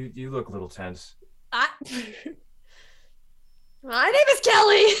 Larry. You look a little tense. My name is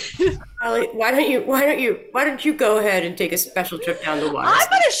Kelly. Holly, why don't you go ahead and take a special trip down the water? I'm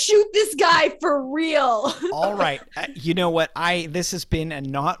gonna shoot this guy for real. All right. You know what? This has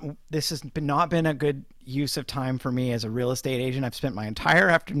not been a good use of time for me as a real estate agent. I've spent my entire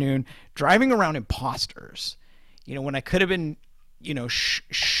afternoon driving around imposters. You know, when I could have been, you know,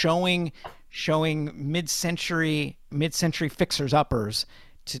 showing mid-century fixers uppers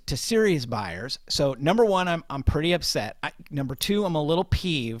to serious buyers. So number one, I'm pretty upset. Number two, I'm a little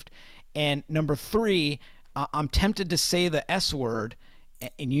peeved, and number three, I'm tempted to say the S word,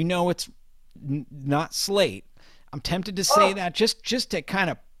 and you know it's not Slate. I'm tempted to say that just to kind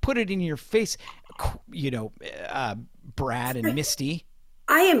of put it in your face, you know, Brad and Misty.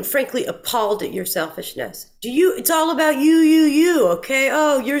 I am frankly appalled at your selfishness. It's all about you, okay?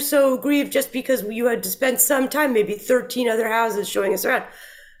 Oh, you're so grieved just because you had to spend some time, maybe 13 other houses showing us around.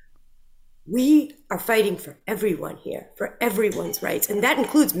 We are fighting for everyone here, for everyone's rights, and that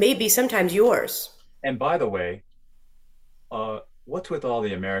includes maybe sometimes yours. And by the way, what's with all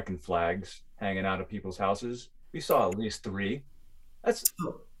the American flags hanging out of people's houses? We saw at least 3. That's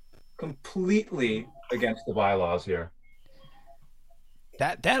completely against the bylaws here.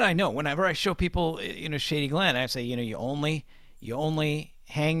 That I know. Whenever I show people, you know, Shady Glen, I say, you know, you only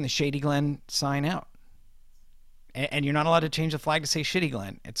hang the Shady Glen sign out, and you're not allowed to change the flag to say Shitty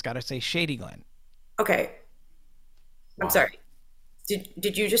Glen. It's got to say Shady Glen. Okay. Wow. I'm sorry.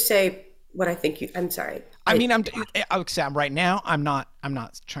 Did you just say what I think you? I'm sorry. I mean, right now. I'm not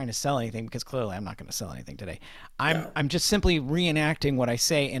trying to sell anything, because clearly I'm not going to sell anything today. I'm just simply reenacting what I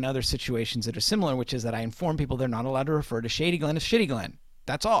say in other situations that are similar, which is that I inform people they're not allowed to refer to Shady Glen as Shitty Glen.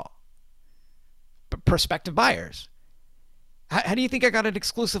 That's all. But prospective buyers. How do you think I got an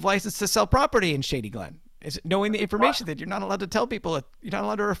exclusive license to sell property in Shady Glen? Is it knowing the information that you're not allowed to tell people, you're not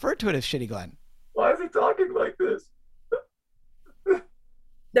allowed to refer to it as Shitty Glen? Why is he talking like this?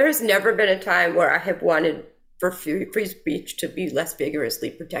 There's never been a time where I have wanted for free speech to be less vigorously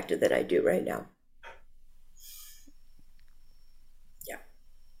protected than I do right now. Yeah.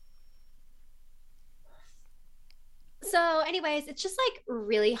 So anyways, it's just like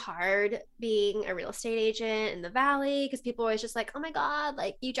really hard being a real estate agent in the Valley, because people are always just like, oh my God,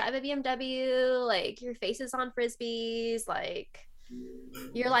 like you drive a BMW, like your face is on Frisbees, like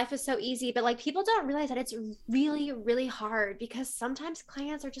your life is so easy. But like people don't realize that it's really, really hard, because sometimes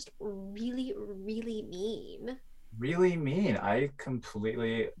clients are just really, really mean. Really mean. I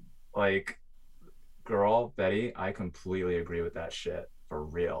completely, like, girl, Betty, I completely agree with that shit, for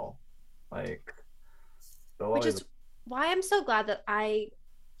real. Like, which is why I'm so glad that I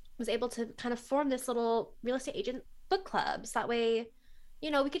was able to kind of form this little real estate agent book club. So that way,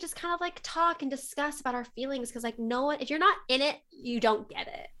 you know, we could just kind of like talk and discuss about our feelings, because like no one, if you're not in it, you don't get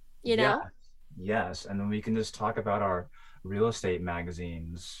it, you know? Yes. And then we can just talk about our real estate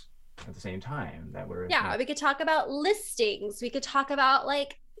magazines at the same time that we're, yeah, we could talk about listings. We could talk about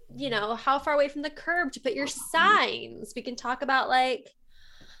like, you know, how far away from the curb to put your signs. We can talk about like,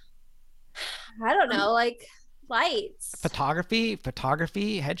 I don't know, like lights. Photography,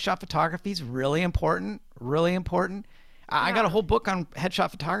 headshot photography is really important. I got a whole book on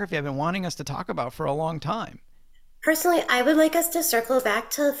headshot photography I've been wanting us to talk about for a long time. Personally, I would like us to circle back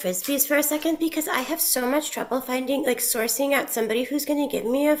to Frisbees for a second, because I have so much trouble finding, like, sourcing out somebody who's going to give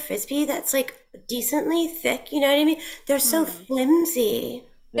me a Frisbee that's, like, decently thick, you know what I mean? They're so flimsy.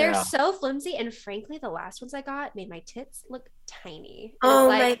 They're so flimsy, and frankly, the last ones I got made my tits look tiny. Oh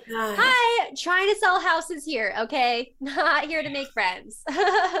like, my God. Hi, trying to sell houses here, okay? Not here to make friends.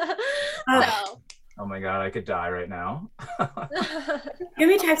 So. Oh my God, I could die right now. How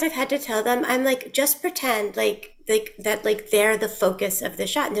many times I've had to tell them, I'm like, just pretend like that, like they're the focus of the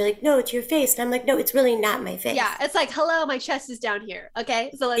shot. And they're like, no, it's your face. And I'm like, no, it's really not my face. Yeah, it's like, hello, my chest is down here.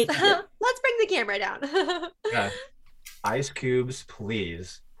 Okay, so let's bring the camera down. Yeah. Ice cubes,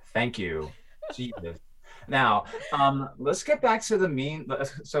 please. Thank you. Jesus. Now, let's get back to the mean.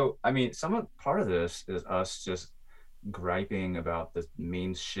 So, I mean, part of this is us just griping about the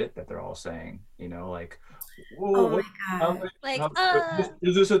mean shit that they're all saying, you know, like, oh my God.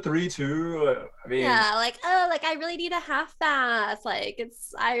 Is this a 3-2? I mean, yeah, like, like I really need a half bath, like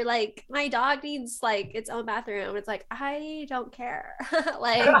my dog needs like its own bathroom. It's like, I don't care.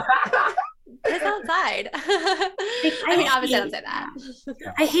 Like piss outside. I mean, obviously I don't say that.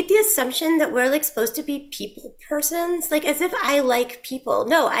 I hate the assumption that we're like supposed to be people persons, like as if I like people.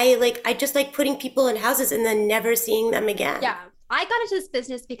 No, I just like putting people in houses and then never seeing them again. Yeah, I got into this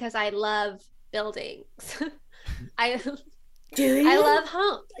business because I love buildings. Do you? I love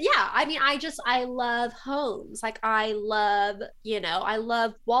homes. Yeah, I mean, I love homes. Like I love, I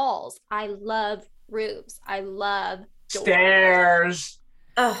love walls. I love roofs. I love Stairs.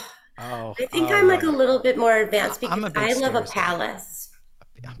 Oh, Oh, I think I'm like a little bit more advanced I'm a because big I love a stairs guy. palace.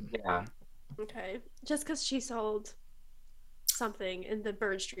 Yeah. Okay. Just because she sold something in the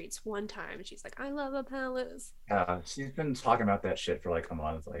Bird Streets one time, she's like, I love a palace. She's been talking about that shit for like a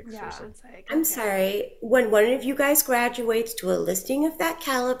month. Like, Yeah, seriously. it's like, I'm okay. sorry. When one of you guys graduates to a listing of that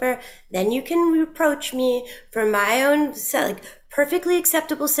caliber, then you can reproach me for my own like perfectly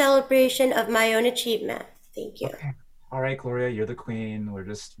acceptable celebration of my own achievement. Thank you. Okay. All right, Gloria, you're the queen. We're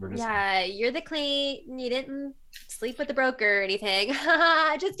just. Yeah, you're the queen. You didn't sleep with the broker or anything.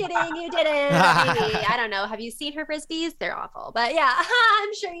 Just kidding, you didn't. Maybe. I don't know. Have you seen her frisbees? They're awful. But yeah,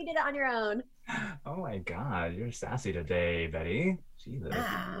 I'm sure you did it on your own. Oh my God, you're sassy today, Betty. Jesus.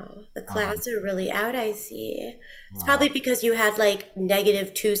 Wow, the clouds are really out, I see. It's probably because you had like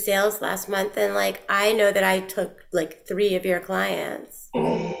 -2 sales last month, and like I know that I took like 3 of your clients.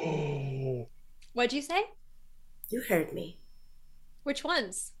 Oh. What'd you say? You heard me. Which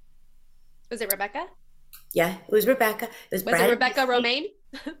ones? Was it Rebecca? Yeah, it was Rebecca. It was Was Brad. it Rebecca Romaine?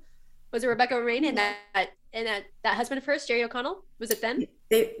 Was it Rebecca Romaine and that husband of hers, Jerry O'Connell? Was it them?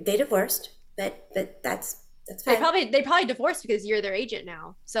 They divorced, but that's They fine. probably divorced because you're their agent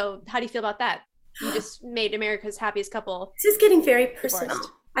now. So how do am I about that? You just made America's happiest couple. This is getting very personal.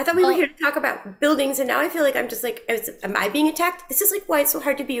 Divorced. I thought we were here to talk about buildings, and now I feel like I'm just like, am I being attacked? This is like why it's so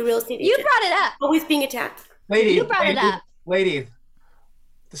hard to be a real estate You agent. brought it up. Always being attacked. Lady, You brought it up. Lady,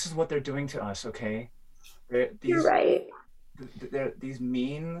 this is what they're doing to us, okay? You're right. They're these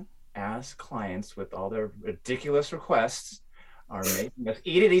mean ass clients with all their ridiculous requests are making us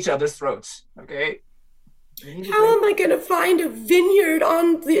eat at each other's throats, okay? How am I going to find a vineyard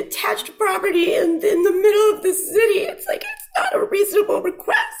on the attached property in the middle of the city? It's like, it's not a reasonable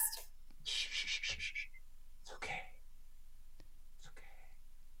request. Shh. It's okay. It's okay.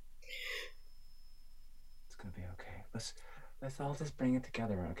 It's gonna be okay. Let's all just bring it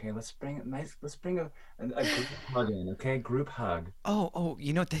together, okay? Let's bring a group hug in, okay? Group hug. Oh,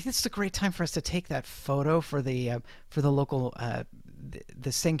 you know, this is a great time for us to take that photo for the local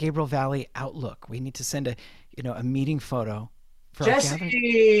the San Gabriel Valley Outlook. We need to send a meeting photo for our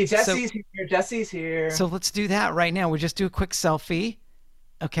gathering. Jesse's here. So let's do that right now. We'll just do a quick selfie.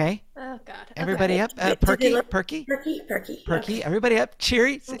 Okay. Oh God. Everybody Okay. up. Perky. Perky. Everybody up.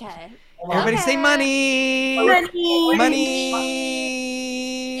 Cheery. Okay. Everybody say money. Money.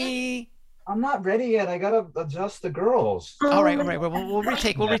 I'm not ready yet. I gotta adjust the girls. All right. We'll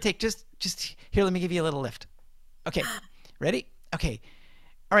retake. Just here. Let me give you a little lift. Okay. Ready? Okay.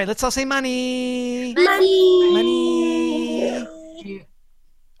 All right. Let's all say money. Money.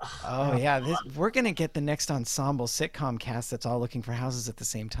 Oh yeah. We're gonna get the next ensemble sitcom cast that's all looking for houses at the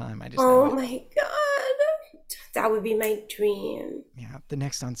same time. Oh my God. That would be my dream. Yeah. The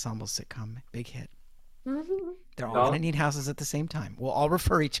next ensemble sitcom, big hit. Mm-hmm. They're all gonna need houses at the same time. We'll all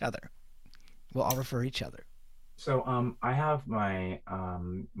refer each other. So I have my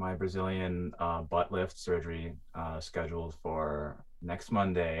my Brazilian butt lift surgery scheduled for next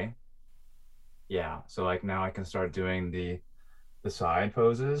Monday. Yeah, so like now I can start doing the side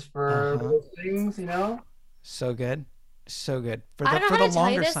poses for those things, you know? So good. For I the don't know how to tell you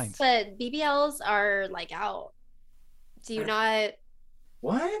longer this, signs. but BBLs are like out. Do you not?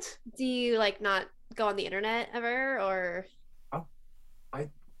 What? Do you like not go on the internet ever, or?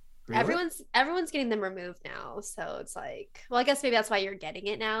 Really? Everyone's getting them removed now, so it's like, well, I guess maybe that's why you're getting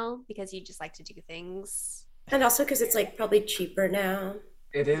it now, because you just like to do things. And also because it's like probably cheaper now.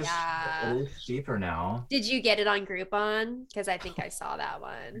 It is. Yeah. It is cheaper now. Did you get it on Groupon? Because I think I saw that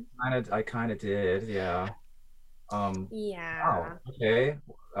one. I kind of did, yeah. Yeah. Wow. Okay.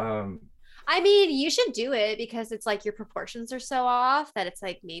 I mean, you should do it because it's like your proportions are so off that it's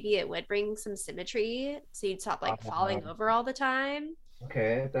like maybe it would bring some symmetry, so you'd stop like falling over all the time.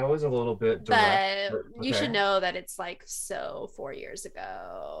 Okay, that was a little bit direct. But you okay. should know that it's like so 4 years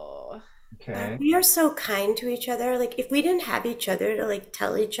ago. Okay. We are so kind to each other. Like if we didn't have each other to like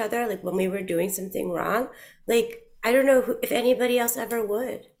tell each other like when we were doing something wrong, like I don't know if anybody else ever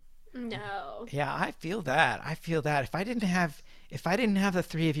would. No. Yeah, I feel that. If I didn't have the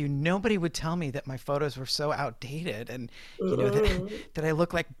three of you, nobody would tell me that my photos were so outdated and that I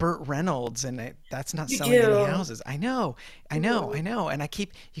look like Burt Reynolds and that's not selling any houses. I know. And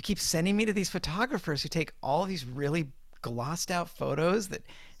you keep sending me to these photographers who take all these really glossed out photos that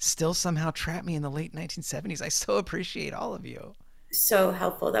still somehow trap me in the late 1970s. I so appreciate all of you. So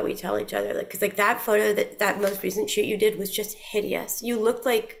helpful that we tell each other, like, because like that photo that most recent shoot you did was just hideous. You looked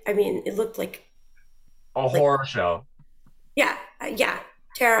like, I mean, it looked like a horror show. Yeah,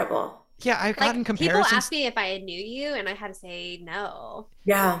 terrible. Yeah, I've gotten comparisons. People asked me if I knew you, and I had to say no.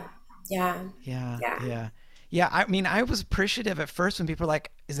 Yeah. Yeah, I mean, I was appreciative at first when people were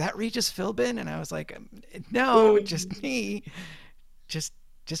like, "Is that Regis Philbin?" And I was like, "No, just me, just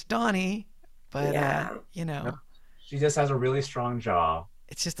Donnie." But Yeah. you know, She just has a really strong jaw.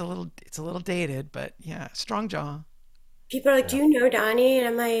 it's just it's a little dated, but yeah, strong jaw. People are like, Yeah. "Do you know Donnie?" And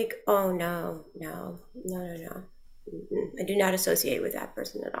I'm like, "Oh no, no, no, no, no. I do not associate with that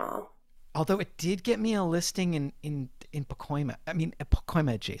person at all." Although it did get me a listing in Pacoima. I mean,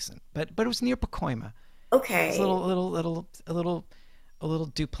 Pacoima adjacent, but it was near Pacoima. It's a Okay. little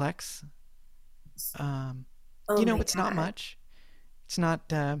duplex. Oh You know, my it's not God. much. It's not,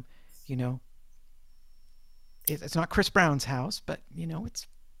 you know, it's not Chris Brown's house, but you know,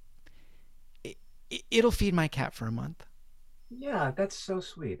 it'll feed my cat for a month. Yeah, that's so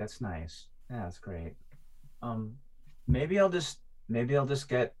sweet. That's nice. Yeah, that's great. Um, maybe I'll just maybe I'll just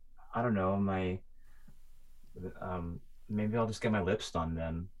get I don't know my um maybe I'll just get my lips done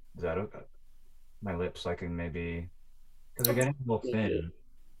then. Is that okay? My lips I can maybe because they're That's getting a little sweet. thin.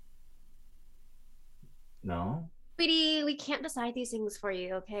 No? Sweetie, we can't decide these things for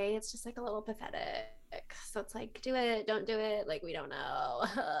you, okay? It's just like a little pathetic. So it's like, do it, don't do it. Like, we don't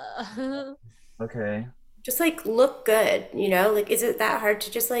know. Okay. Just like look good, you know? Like, is it that hard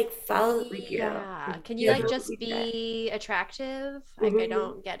to just like follow, like, Yeah. Can you you like have to just do that. be attractive? Like, I Mhm.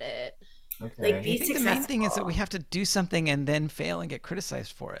 don't get it. Like, Okay. I be think the main thing is that we successful. have to do something and then fail and get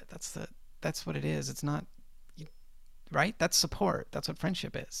criticized for it. That's what it is. It's not right. That's support. That's what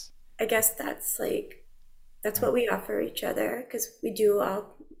friendship is. I guess that's what we offer each other because we do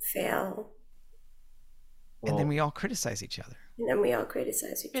all fail And then Well, we all criticize each other. and then we all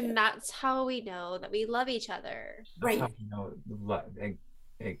criticize each other. And that's how we know that we love each other. that's how Right. you know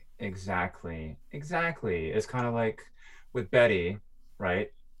exactly. Exactly. It's kind of like with Betty,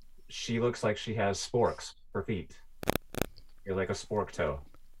 right? She looks like she has sporks for feet. You're like a spork toe.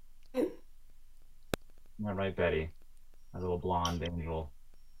 Am I right, Betty? A little blonde angel.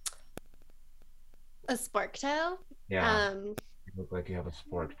 A spork toe? Yeah. You look like you have a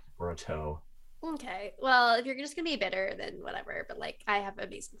spork or a toe. Okay. Well, if you're just gonna be bitter, then whatever. But like, I have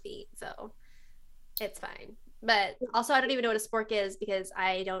amazing feet, so it's fine. But also, I don't even know what a spork is because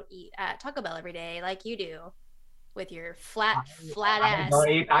I don't eat at Taco Bell every day like you do with your flat ass. I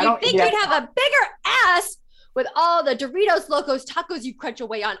You'd don't think eat you'd have a bigger ass with all the Doritos Locos tacos you crunch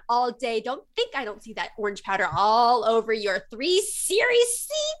away on all day. Don't think I don't see that orange powder all over your 3 Series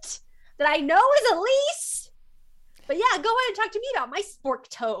seat that I know is Elise. But yeah, go ahead and talk to me about my spork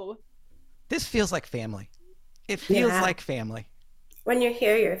toe. This feels like family. It feels Yeah. like family. When you're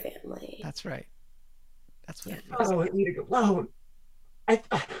here, you're family. That's right. That's what Yeah. it feels I like. was eating alone. I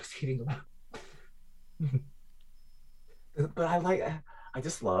was eating alone. But I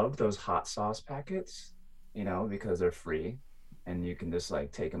just love those hot sauce packets, because they're free and you can just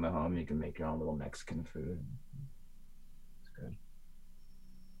like take them at home. You can make your own little Mexican food. It's good.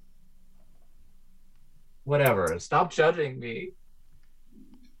 Whatever. Stop judging me.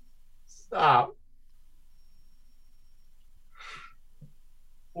 Stop.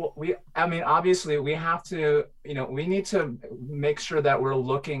 Well, I mean, obviously, we have to, we need to make sure that we're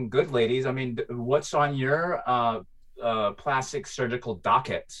looking good, ladies. I mean, what's on your plastic surgical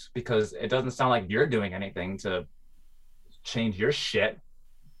docket? Because it doesn't sound like you're doing anything to change your shit.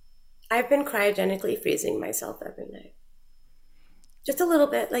 I've been cryogenically freezing myself every night. Just a little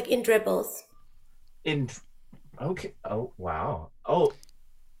bit, like in dribbles. Okay. Oh, wow. Oh,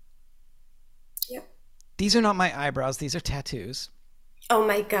 Yep. These are not my eyebrows. These are tattoos. Oh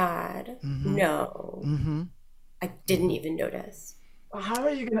my God. Mhm. No. Mm-hmm. I didn't even notice. how are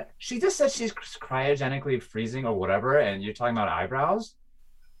you gonna? She just said she's cryogenically freezing or whatever, and you're talking about eyebrows.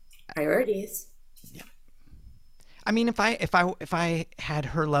 Priorities. I mean, if I had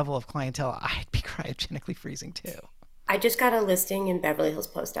her level of clientele, I'd be cryogenically freezing too. I just got a listing in Beverly Hills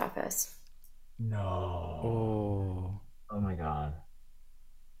Post Office. No. Oh. Oh my God.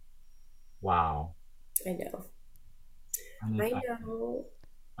 Wow. I know. I I know.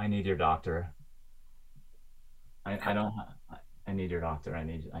 I need your doctor. I don't. I need your doctor. I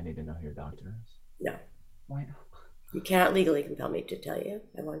need to know who your doctor is. No. Why? You cannot legally compel me to tell you.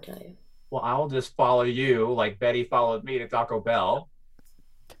 I won't tell you. Well, I'll just follow you like Betty followed me to Taco Bell.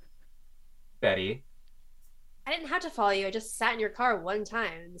 Betty. I didn't have to follow you. I just sat in your car one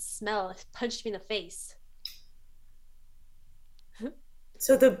time and the smell punched me in the face.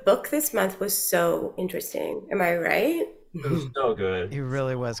 So the book this month was so interesting. Am I right? It was so good. It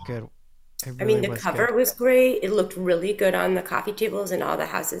really was good. It I mean, really the was cover good. was great. It looked really good on the coffee tables and all the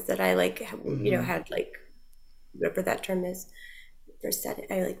houses that I like, Mhm. had like, whatever that term is. First set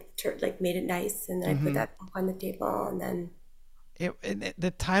it, I like made it nice, and then I put Mhm. that book on the table, and then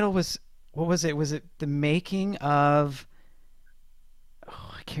The title was what was it? Was it the making of?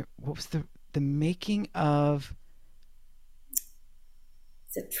 Oh, I can't. What was the making of?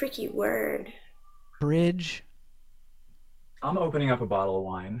 It's a tricky word. Bridge. I'm opening up a bottle of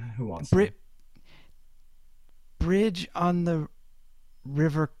wine. Who wants Bri- Bridge on the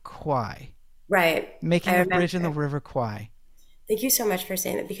River Kwai. Right. Making a bridge in the River Kwai. Thank you so much for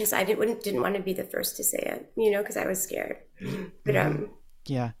saying that, because I didn't want to be the first to say it, because I was scared. But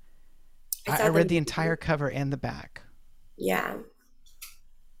yeah, I read the entire cover and the back. Yeah.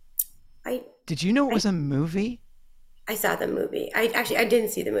 Did you know it was a movie? I saw the movie. I didn't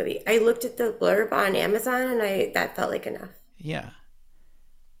see the movie. I looked at the blurb on Amazon, and that felt like enough. Yeah.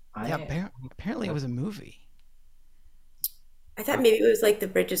 Apparently it was a movie. I thought maybe it was like the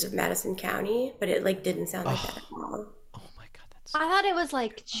Bridges of Madison County, but it like didn't sound like that at all. Oh my God, that's. I thought it was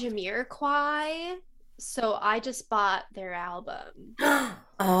like Jamiroquai, so I just bought their album.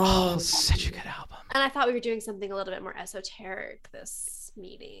 Oh, such a good album. And I thought we were doing something a little bit more esoteric this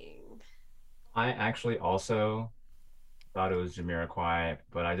meeting. I actually also thought it was Jamiroquai,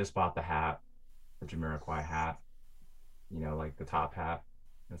 but I just bought the hat, the Jamiroquai hat. Like the top hat.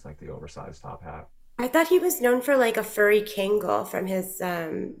 It's like the oversized top hat. I thought he was known for like a furry Kangol from his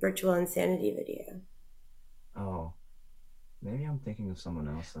Virtual Insanity video. Oh, maybe I'm thinking of someone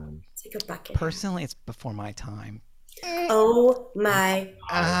else then. It's like a bucket. Personally, it's before my time. Oh my.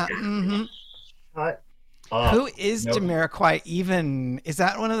 What? Who is Jamiroquai even? Is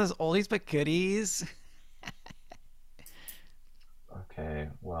that one of those oldies but goodies? Okay,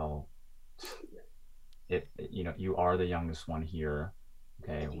 well, you are the youngest one here.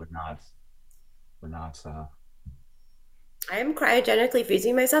 Okay, we're not. I am cryogenically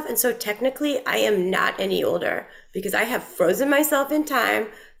freezing myself, and so technically I am not any older because I have frozen myself in time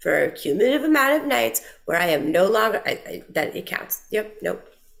for a cumulative amount of nights where I am no longer. That it counts. Yep. Nope.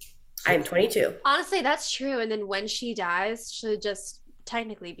 I am 22. Honestly, that's true. And then when she dies, she'll just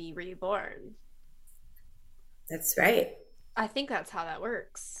technically be reborn. That's right. I think that's how that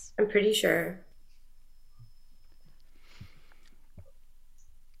works. I'm pretty sure.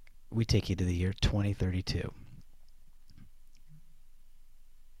 We take you to the year 2032.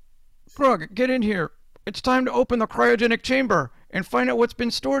 Grog, get in here. It's time to open the cryogenic chamber and find out what's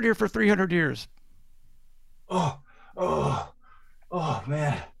been stored here for 300 years. Oh,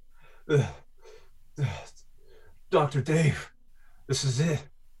 man. Dr. Dave, this is it.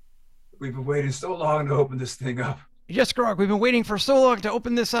 We've been waiting so long to open this thing up. Yes, Grog, we've been waiting for so long to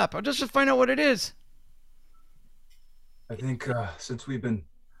open this up. I'll just find out what it is. I think since we've been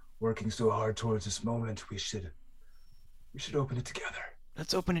working so hard towards this moment, we should open it together.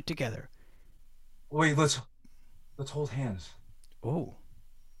 Let's open it together. Wait, let's hold hands. Oh,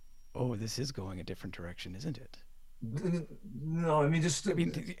 this is going a different direction, isn't it? No, I mean just.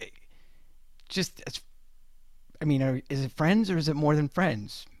 Is it friends or is it more than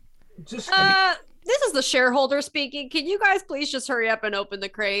friends? This is the shareholder speaking. Can you guys please just hurry up and open the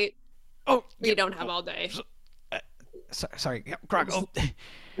crate? Oh, we don't have all day. Sorry, Grog.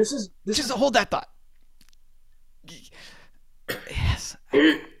 This is hold that thought. Yes,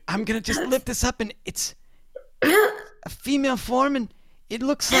 I'm gonna just lift this up, and it's a female form, and it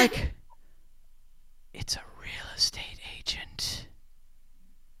looks like it's a real estate agent.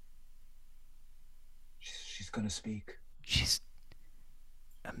 She's gonna speak. She's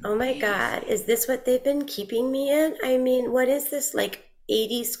amazing. Oh my God, is this what they've been keeping me in? I mean, what is this, like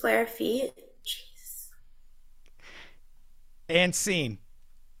 80 square feet? Jeez. And scene.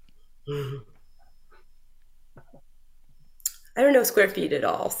 I don't know square feet at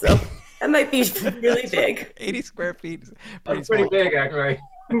all, so that might be really big. 80 square feet. That's pretty big, actually.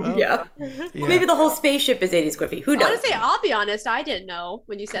 Yeah. Well, maybe the whole spaceship is 80 square feet. Who knows? Honestly, I'll be honest. I didn't know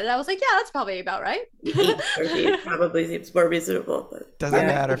when you said it. I was like, yeah, that's probably about right. 8 square feet probably seems more reasonable. But doesn't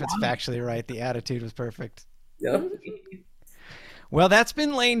matter if it's factually right. The attitude was perfect. No. Well, that's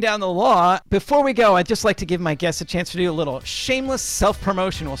been laying down the law. Before we go, I'd just like to give my guests a chance to do a little shameless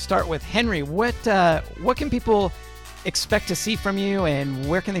self-promotion. We'll start with Henry. What can people expect to see from you, and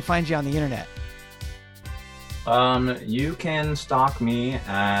where can they find you on the internet? You can stalk me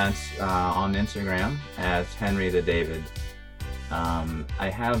at on Instagram as Henry the David. I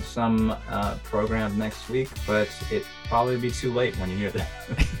have some programs next week, but it probably be too late when you hear that.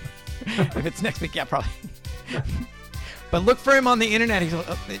 If it's next week, yeah, probably. But look for him on the internet.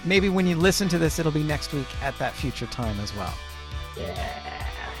 Maybe when you listen to this, it'll be next week at that future time as well. Yeah,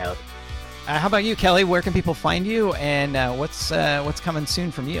 hell. How about you, Kelly? Where can people find you, and what's coming soon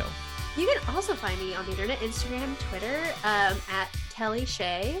from you? You can also find me on the internet, Instagram, Twitter, at Kelly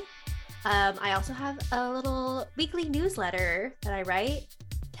Shea. I also have a little weekly newsletter that I write.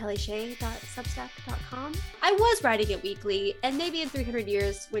 kellyshay.substack.com. I was writing it weekly, and maybe in 300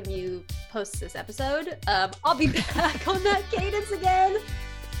 years when you post this episode, I'll be back on that cadence again.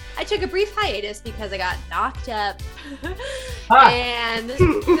 I took a brief hiatus because I got knocked up and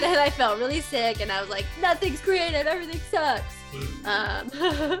then I felt really sick and I was like, nothing's creative, everything sucks. But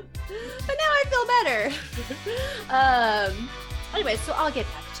now I feel better. Anyway, so I'll get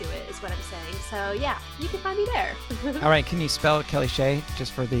back to it is what I'm saying. So yeah, you can find me there. All right, can you spell Kelly Shay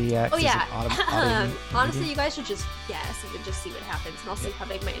just for the honestly, you guys should just guess and then just see what happens, and I'll see how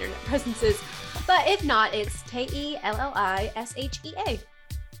big my internet presence is. But if not, it's KELLISHEA.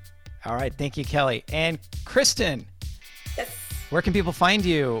 All right, thank you, Kelly. And Kristen, Yes. where can people find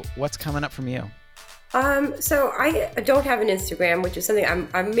you? What's coming up from you? So I don't have an Instagram, which is something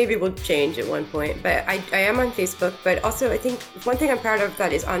I maybe will change at one point, but I am on Facebook. But also, I think one thing I'm proud of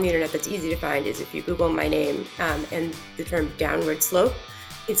that is on the internet that's easy to find is if you Google my name and the term downward slope.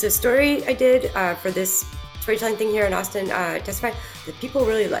 It's a story I did for this storytelling thing here in Austin, Testify, that people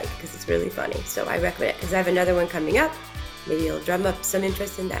really like because it's really funny. So I recommend it because I have another one coming up. Maybe it'll drum up some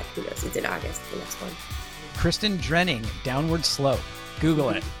interest in that. Who knows? It's in August, the next one. Kristen Drenning, Downward Slope.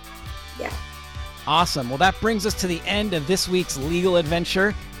 Google it. Yeah. Awesome. Well, that brings us to the end of this week's legal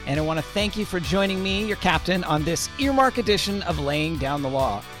adventure. And I want to thank you for joining me, your captain, on this earmark edition of Laying Down the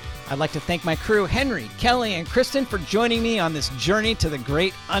Law. I'd like to thank my crew, Henry, Kelly, and Kristen, for joining me on this journey to the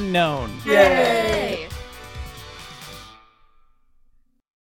great unknown. Yay!